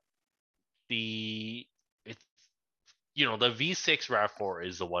uh, the it's the V6 Rav4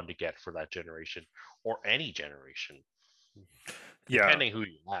 is the one to get for that generation or any generation, Yeah. depending who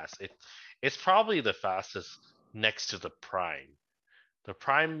you ask. It's probably the fastest next to the Prime. The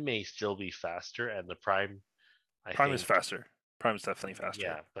Prime may still be faster, and the Prime, I Prime is think, faster. Prime is definitely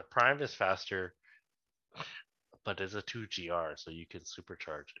faster. yeah, the Prime is faster, but it's a 2GR, so you can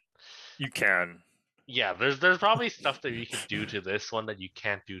supercharge it. You can. Yeah, there's probably stuff that you can do to this one that you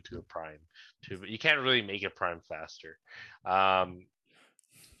can't do to a Prime. You can't really make a Prime faster. Um,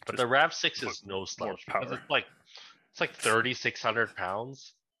 But Just the RAV6 put is no more slouch because power. it's like 3,600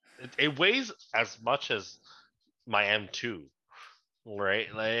 pounds. It weighs as much as my M2,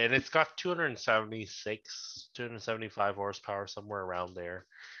 right? Like, and it's got 275 horsepower, somewhere around there.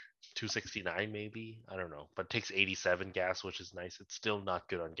 269 maybe, I don't know, but it takes 87 gas, which is nice. It's still not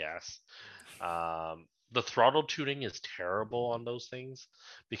good on gas. The throttle tuning is terrible on those things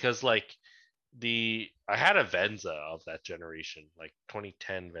because like I had a Venza of that generation, like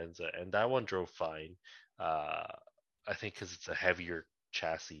 2010 Venza, and that one drove fine. Uh, I think because it's a heavier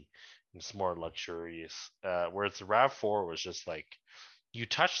chassis, and it's more luxurious. Whereas the Rav4 was just like you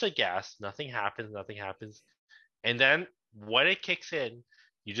touch the gas, nothing happens, and then when it kicks in,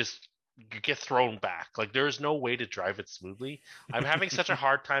 you just you get thrown back. Like there's no way to drive it smoothly. I'm having such a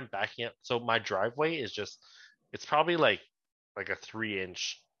hard time backing up. So my driveway is just it's probably like a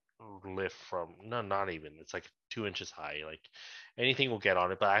 3-inch lift from no, not even. It's like 2 inches high. Like anything will get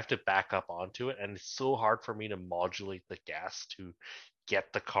on it, but I have to back up onto it, and it's so hard for me to modulate the gas to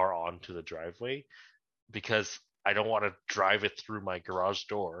get the car onto the driveway because I don't want to drive it through my garage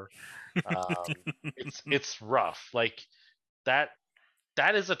door. Um, it's rough. Like that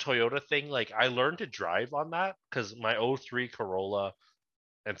that is a Toyota thing. Like I learned to drive on that because my '03 Corolla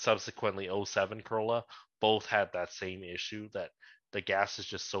and subsequently '07 Corolla both had that same issue that the gas is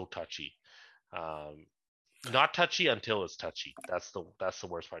just so touchy. Um, not touchy until it's touchy. That's the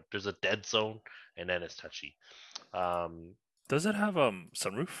worst part. There's a dead zone and then it's touchy. Um, Does it have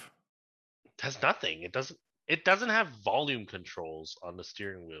sunroof? it has nothing. It doesn't have volume controls on the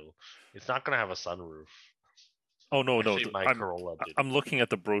steering wheel. It's not gonna have a sunroof. Oh no, no. Actually, my I'm Corolla did. I'm looking at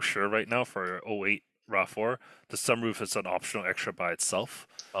the brochure right now for '08 RAV4. The sunroof is an optional extra by itself.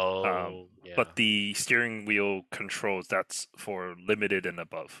 Oh But yeah. the steering wheel controls, that's for limited and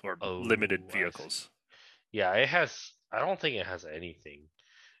above, or limited Oh, I see. vehicles. Yeah, it has. I don't think it has anything.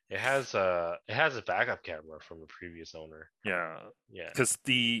 It has a backup camera from the previous owner. Yeah, Yeah. because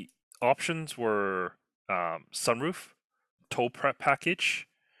the options were sunroof, tow prep package,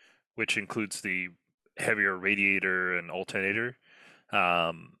 which includes the heavier radiator and alternator,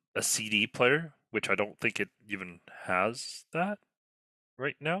 a CD player, which I don't think it even has that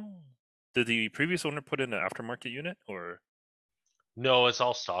right now. Did the previous owner put in an aftermarket unit, or No, it's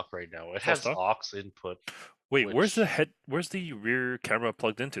all stock right now. It it's all has stock? aux input, Wait, where's the which head? Where's the rear camera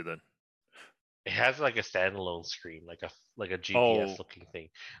plugged into then? it has like a standalone screen, like a GPS Oh, looking thing.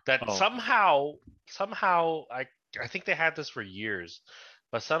 That oh, somehow I think they had this for years,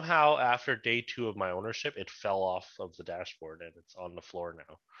 but somehow after day 2 of my ownership, it fell off of the dashboard and it's on the floor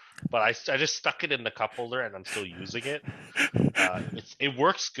now. But I just stuck it in the cup holder and I'm still using it. It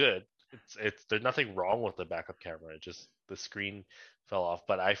works good. It's there's nothing wrong with the backup camera. It just the screen fell off.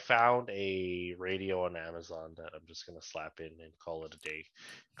 But I found a radio on Amazon that I'm just gonna slap in and call it a day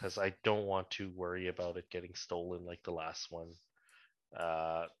because I don't want to worry about it getting stolen like the last one.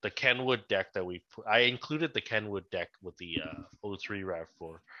 The Kenwood deck that I included the Kenwood deck with the '03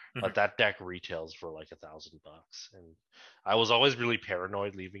 RAV4, Mhm. but that deck retails for like $1,000, and I was always really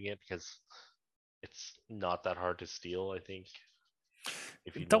paranoid leaving it because it's not that hard to steal. I think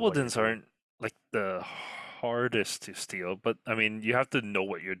if you know Double what you're dins doing. aren't like the hardest to steal, but I mean, you have to know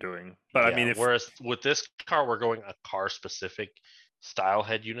what you're doing. But I Yeah. mean, if Whereas with this car, we're going a car specific style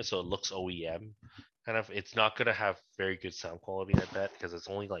head unit, so it looks OEM. Kind of, it's not gonna have very good sound quality, I bet, because it's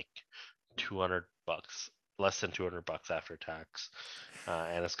only like $200, less than $200 after tax,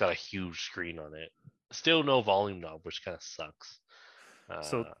 and it's got a huge screen on it. Still no volume knob, which kind of sucks.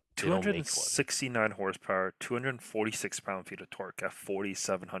 so, They don't make one. 269 horsepower, 246 pound-feet of torque at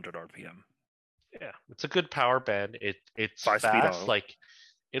 4,700 RPM, Yeah, it's a good power band. It's 5-speed fast. auto. Like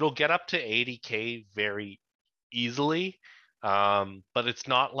it'll get up to 80K very easily, but it's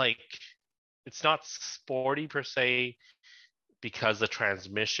not sporty per se because the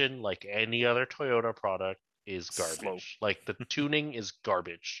transmission, like any other Toyota product, is Slow. garbage. Like the tuning is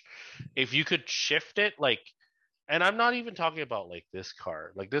garbage. If you could shift it, like, and I'm not even talking about like this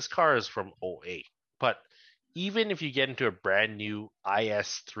car. Like this car is from '08, but even if you get into a brand new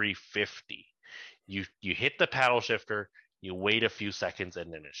IS 350, you hit the paddle shifter, you wait a few seconds,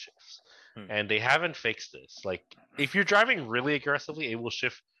 and then it shifts. Hmm. And they haven't fixed this. Like if you're driving really aggressively, it will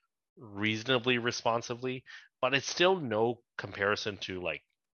shift reasonably responsively, but it's still no comparison to like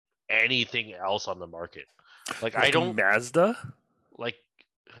anything else on the market. Like I Like a don't Mazda? like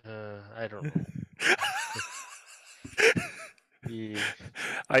I don't know. Yeah.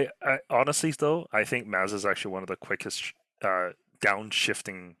 I honestly though, I think Mazda is actually one of the quickest uh,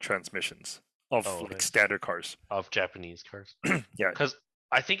 downshifting transmissions of Oh, like nice. standard cars. Of Japanese cars. Yeah, Because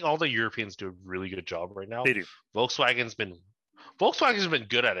I think all the Europeans do a really good job right now. they do. Volkswagen's been Volkswagen's been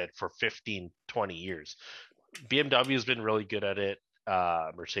good at it for 15, 20 years. BMW has been really good at it.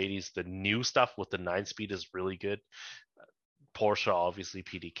 Mercedes, the new stuff with the 9-speed is really good. Porsche, obviously,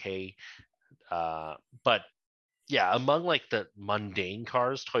 PDK. But yeah, among like the mundane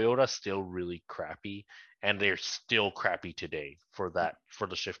cars, Toyota's still really crappy, and they're still crappy today for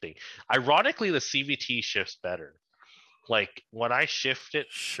the shifting. Ironically, the CVT shifts better. Like when I shift it,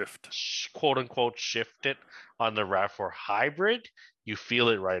 quote unquote, shift it on the RAV4 hybrid, you feel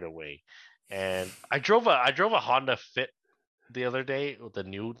it right away. And I drove a Honda Fit the other day with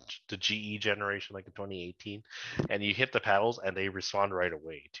the GE generation, like in 2018, and you hit the pedals and they respond right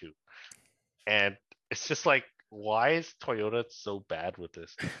away too. And it's just like, why is Toyota so bad with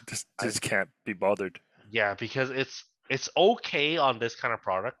this? Just can't be bothered. Yeah, because it's okay on this kind of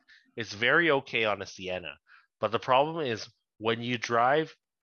product. It's very okay on a Sienna. But the problem is when you drive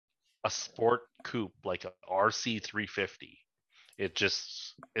a sport coupe like a RC350,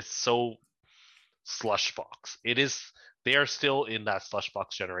 it's so slush box. They are still in that slush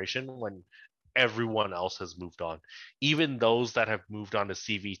box generation when everyone else has moved on. Even those that have moved on to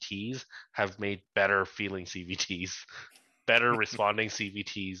CVTs have made better feeling CVTs, better responding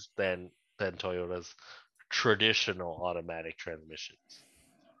CVTs than Toyota's traditional automatic transmissions.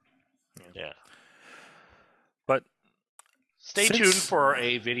 Yeah. But stay tuned for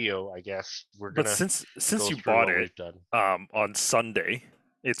a video, I guess. We're gonna since you bought it done. On Sunday,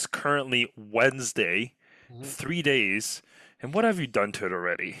 it's currently Wednesday, 3 days, and what have you done to it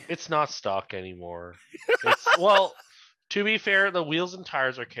already? It's not stock anymore. Well, to be fair, the wheels and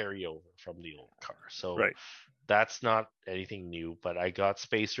tires are carryover from the old car, so that's not anything new. But I got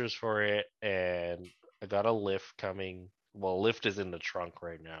spacers for it, and I got a lift coming. Well, lift is in the trunk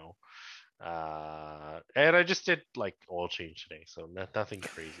right now. And I just did like oil change today, so nothing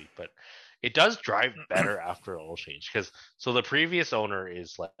crazy, but it does drive better after oil change. Because so the previous owner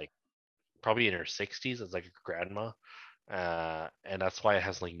is like probably in her 60s, it's like a grandma, and that's why it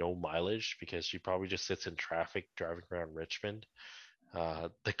has like no mileage, because she probably just sits in traffic driving around Richmond.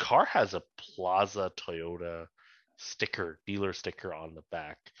 The car has a Plaza Toyota dealer sticker on the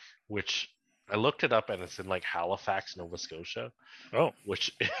back, which I looked it up, and it's in like Halifax, Nova Scotia. Oh,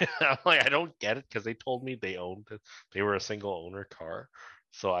 which I'm like, I don't get it, because they told me they owned it. They were a single owner car,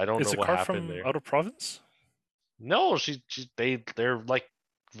 so I don't know what happened there. Out of province? No, they're like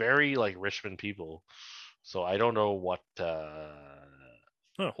very like Richmond people, so I don't know what the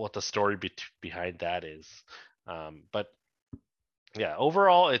story behind that is. But yeah,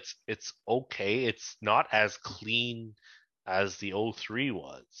 overall it's okay. It's not as clean as the 03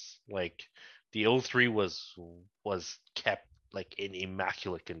 was. Like the 03 was kept like in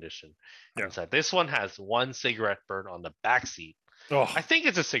immaculate condition inside. This one has one cigarette burn on the back seat. I think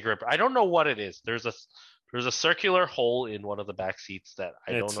it's a cigarette burn. I don't know what it is. There's a circular hole in one of the back seats that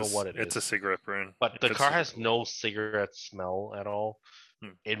I don't know what it is. It's a cigarette burn. But the car has no cigarette smell at all.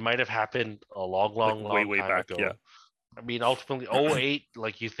 It might have happened a long time back ago. Yeah. I mean, ultimately, 08,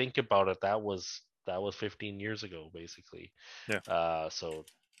 like you think about it, that was 15 years ago, basically. Yeah. So,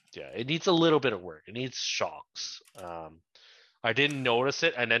 yeah, it needs a little bit of work. It needs shocks. I didn't notice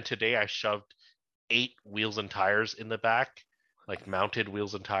it, and then today I shoved 8 wheels and tires in the back, like mounted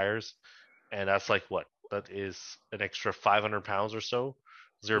wheels and tires, and that's like what? That is an extra 500 pounds or so.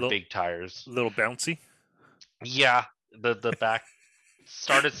 They're big tires. A little bouncy. Yeah, the back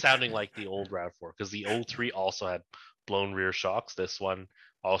started sounding like the old RAV4, because the 03 also had blown rear shocks. This one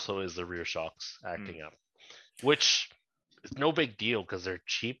also is the rear shocks acting up, which is no big deal because they're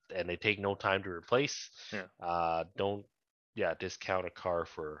cheap and they take no time to replace. Don't discount a car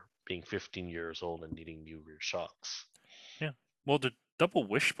for being 15 years old and needing new rear shocks. Yeah, well, the double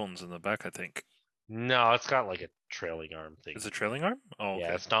wishbones in the back, I think. No, it's got like a trailing arm thing. Is it trailing arm? Oh, okay.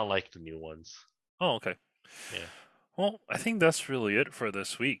 Yeah, it's not like the new ones. Oh, okay. Yeah. Well, I think that's really it for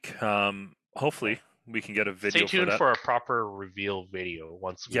this week. Hopefully we can get a video. Stay tuned for a proper reveal video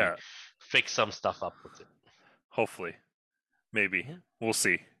once we fix some stuff up with it. Hopefully. Maybe. Yeah. We'll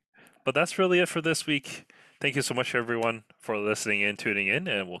see. But that's really it for this week. Thank you so much, everyone, for listening and tuning in,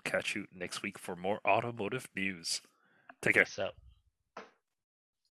 and we'll catch you next week for more automotive news. Take care. Peace out.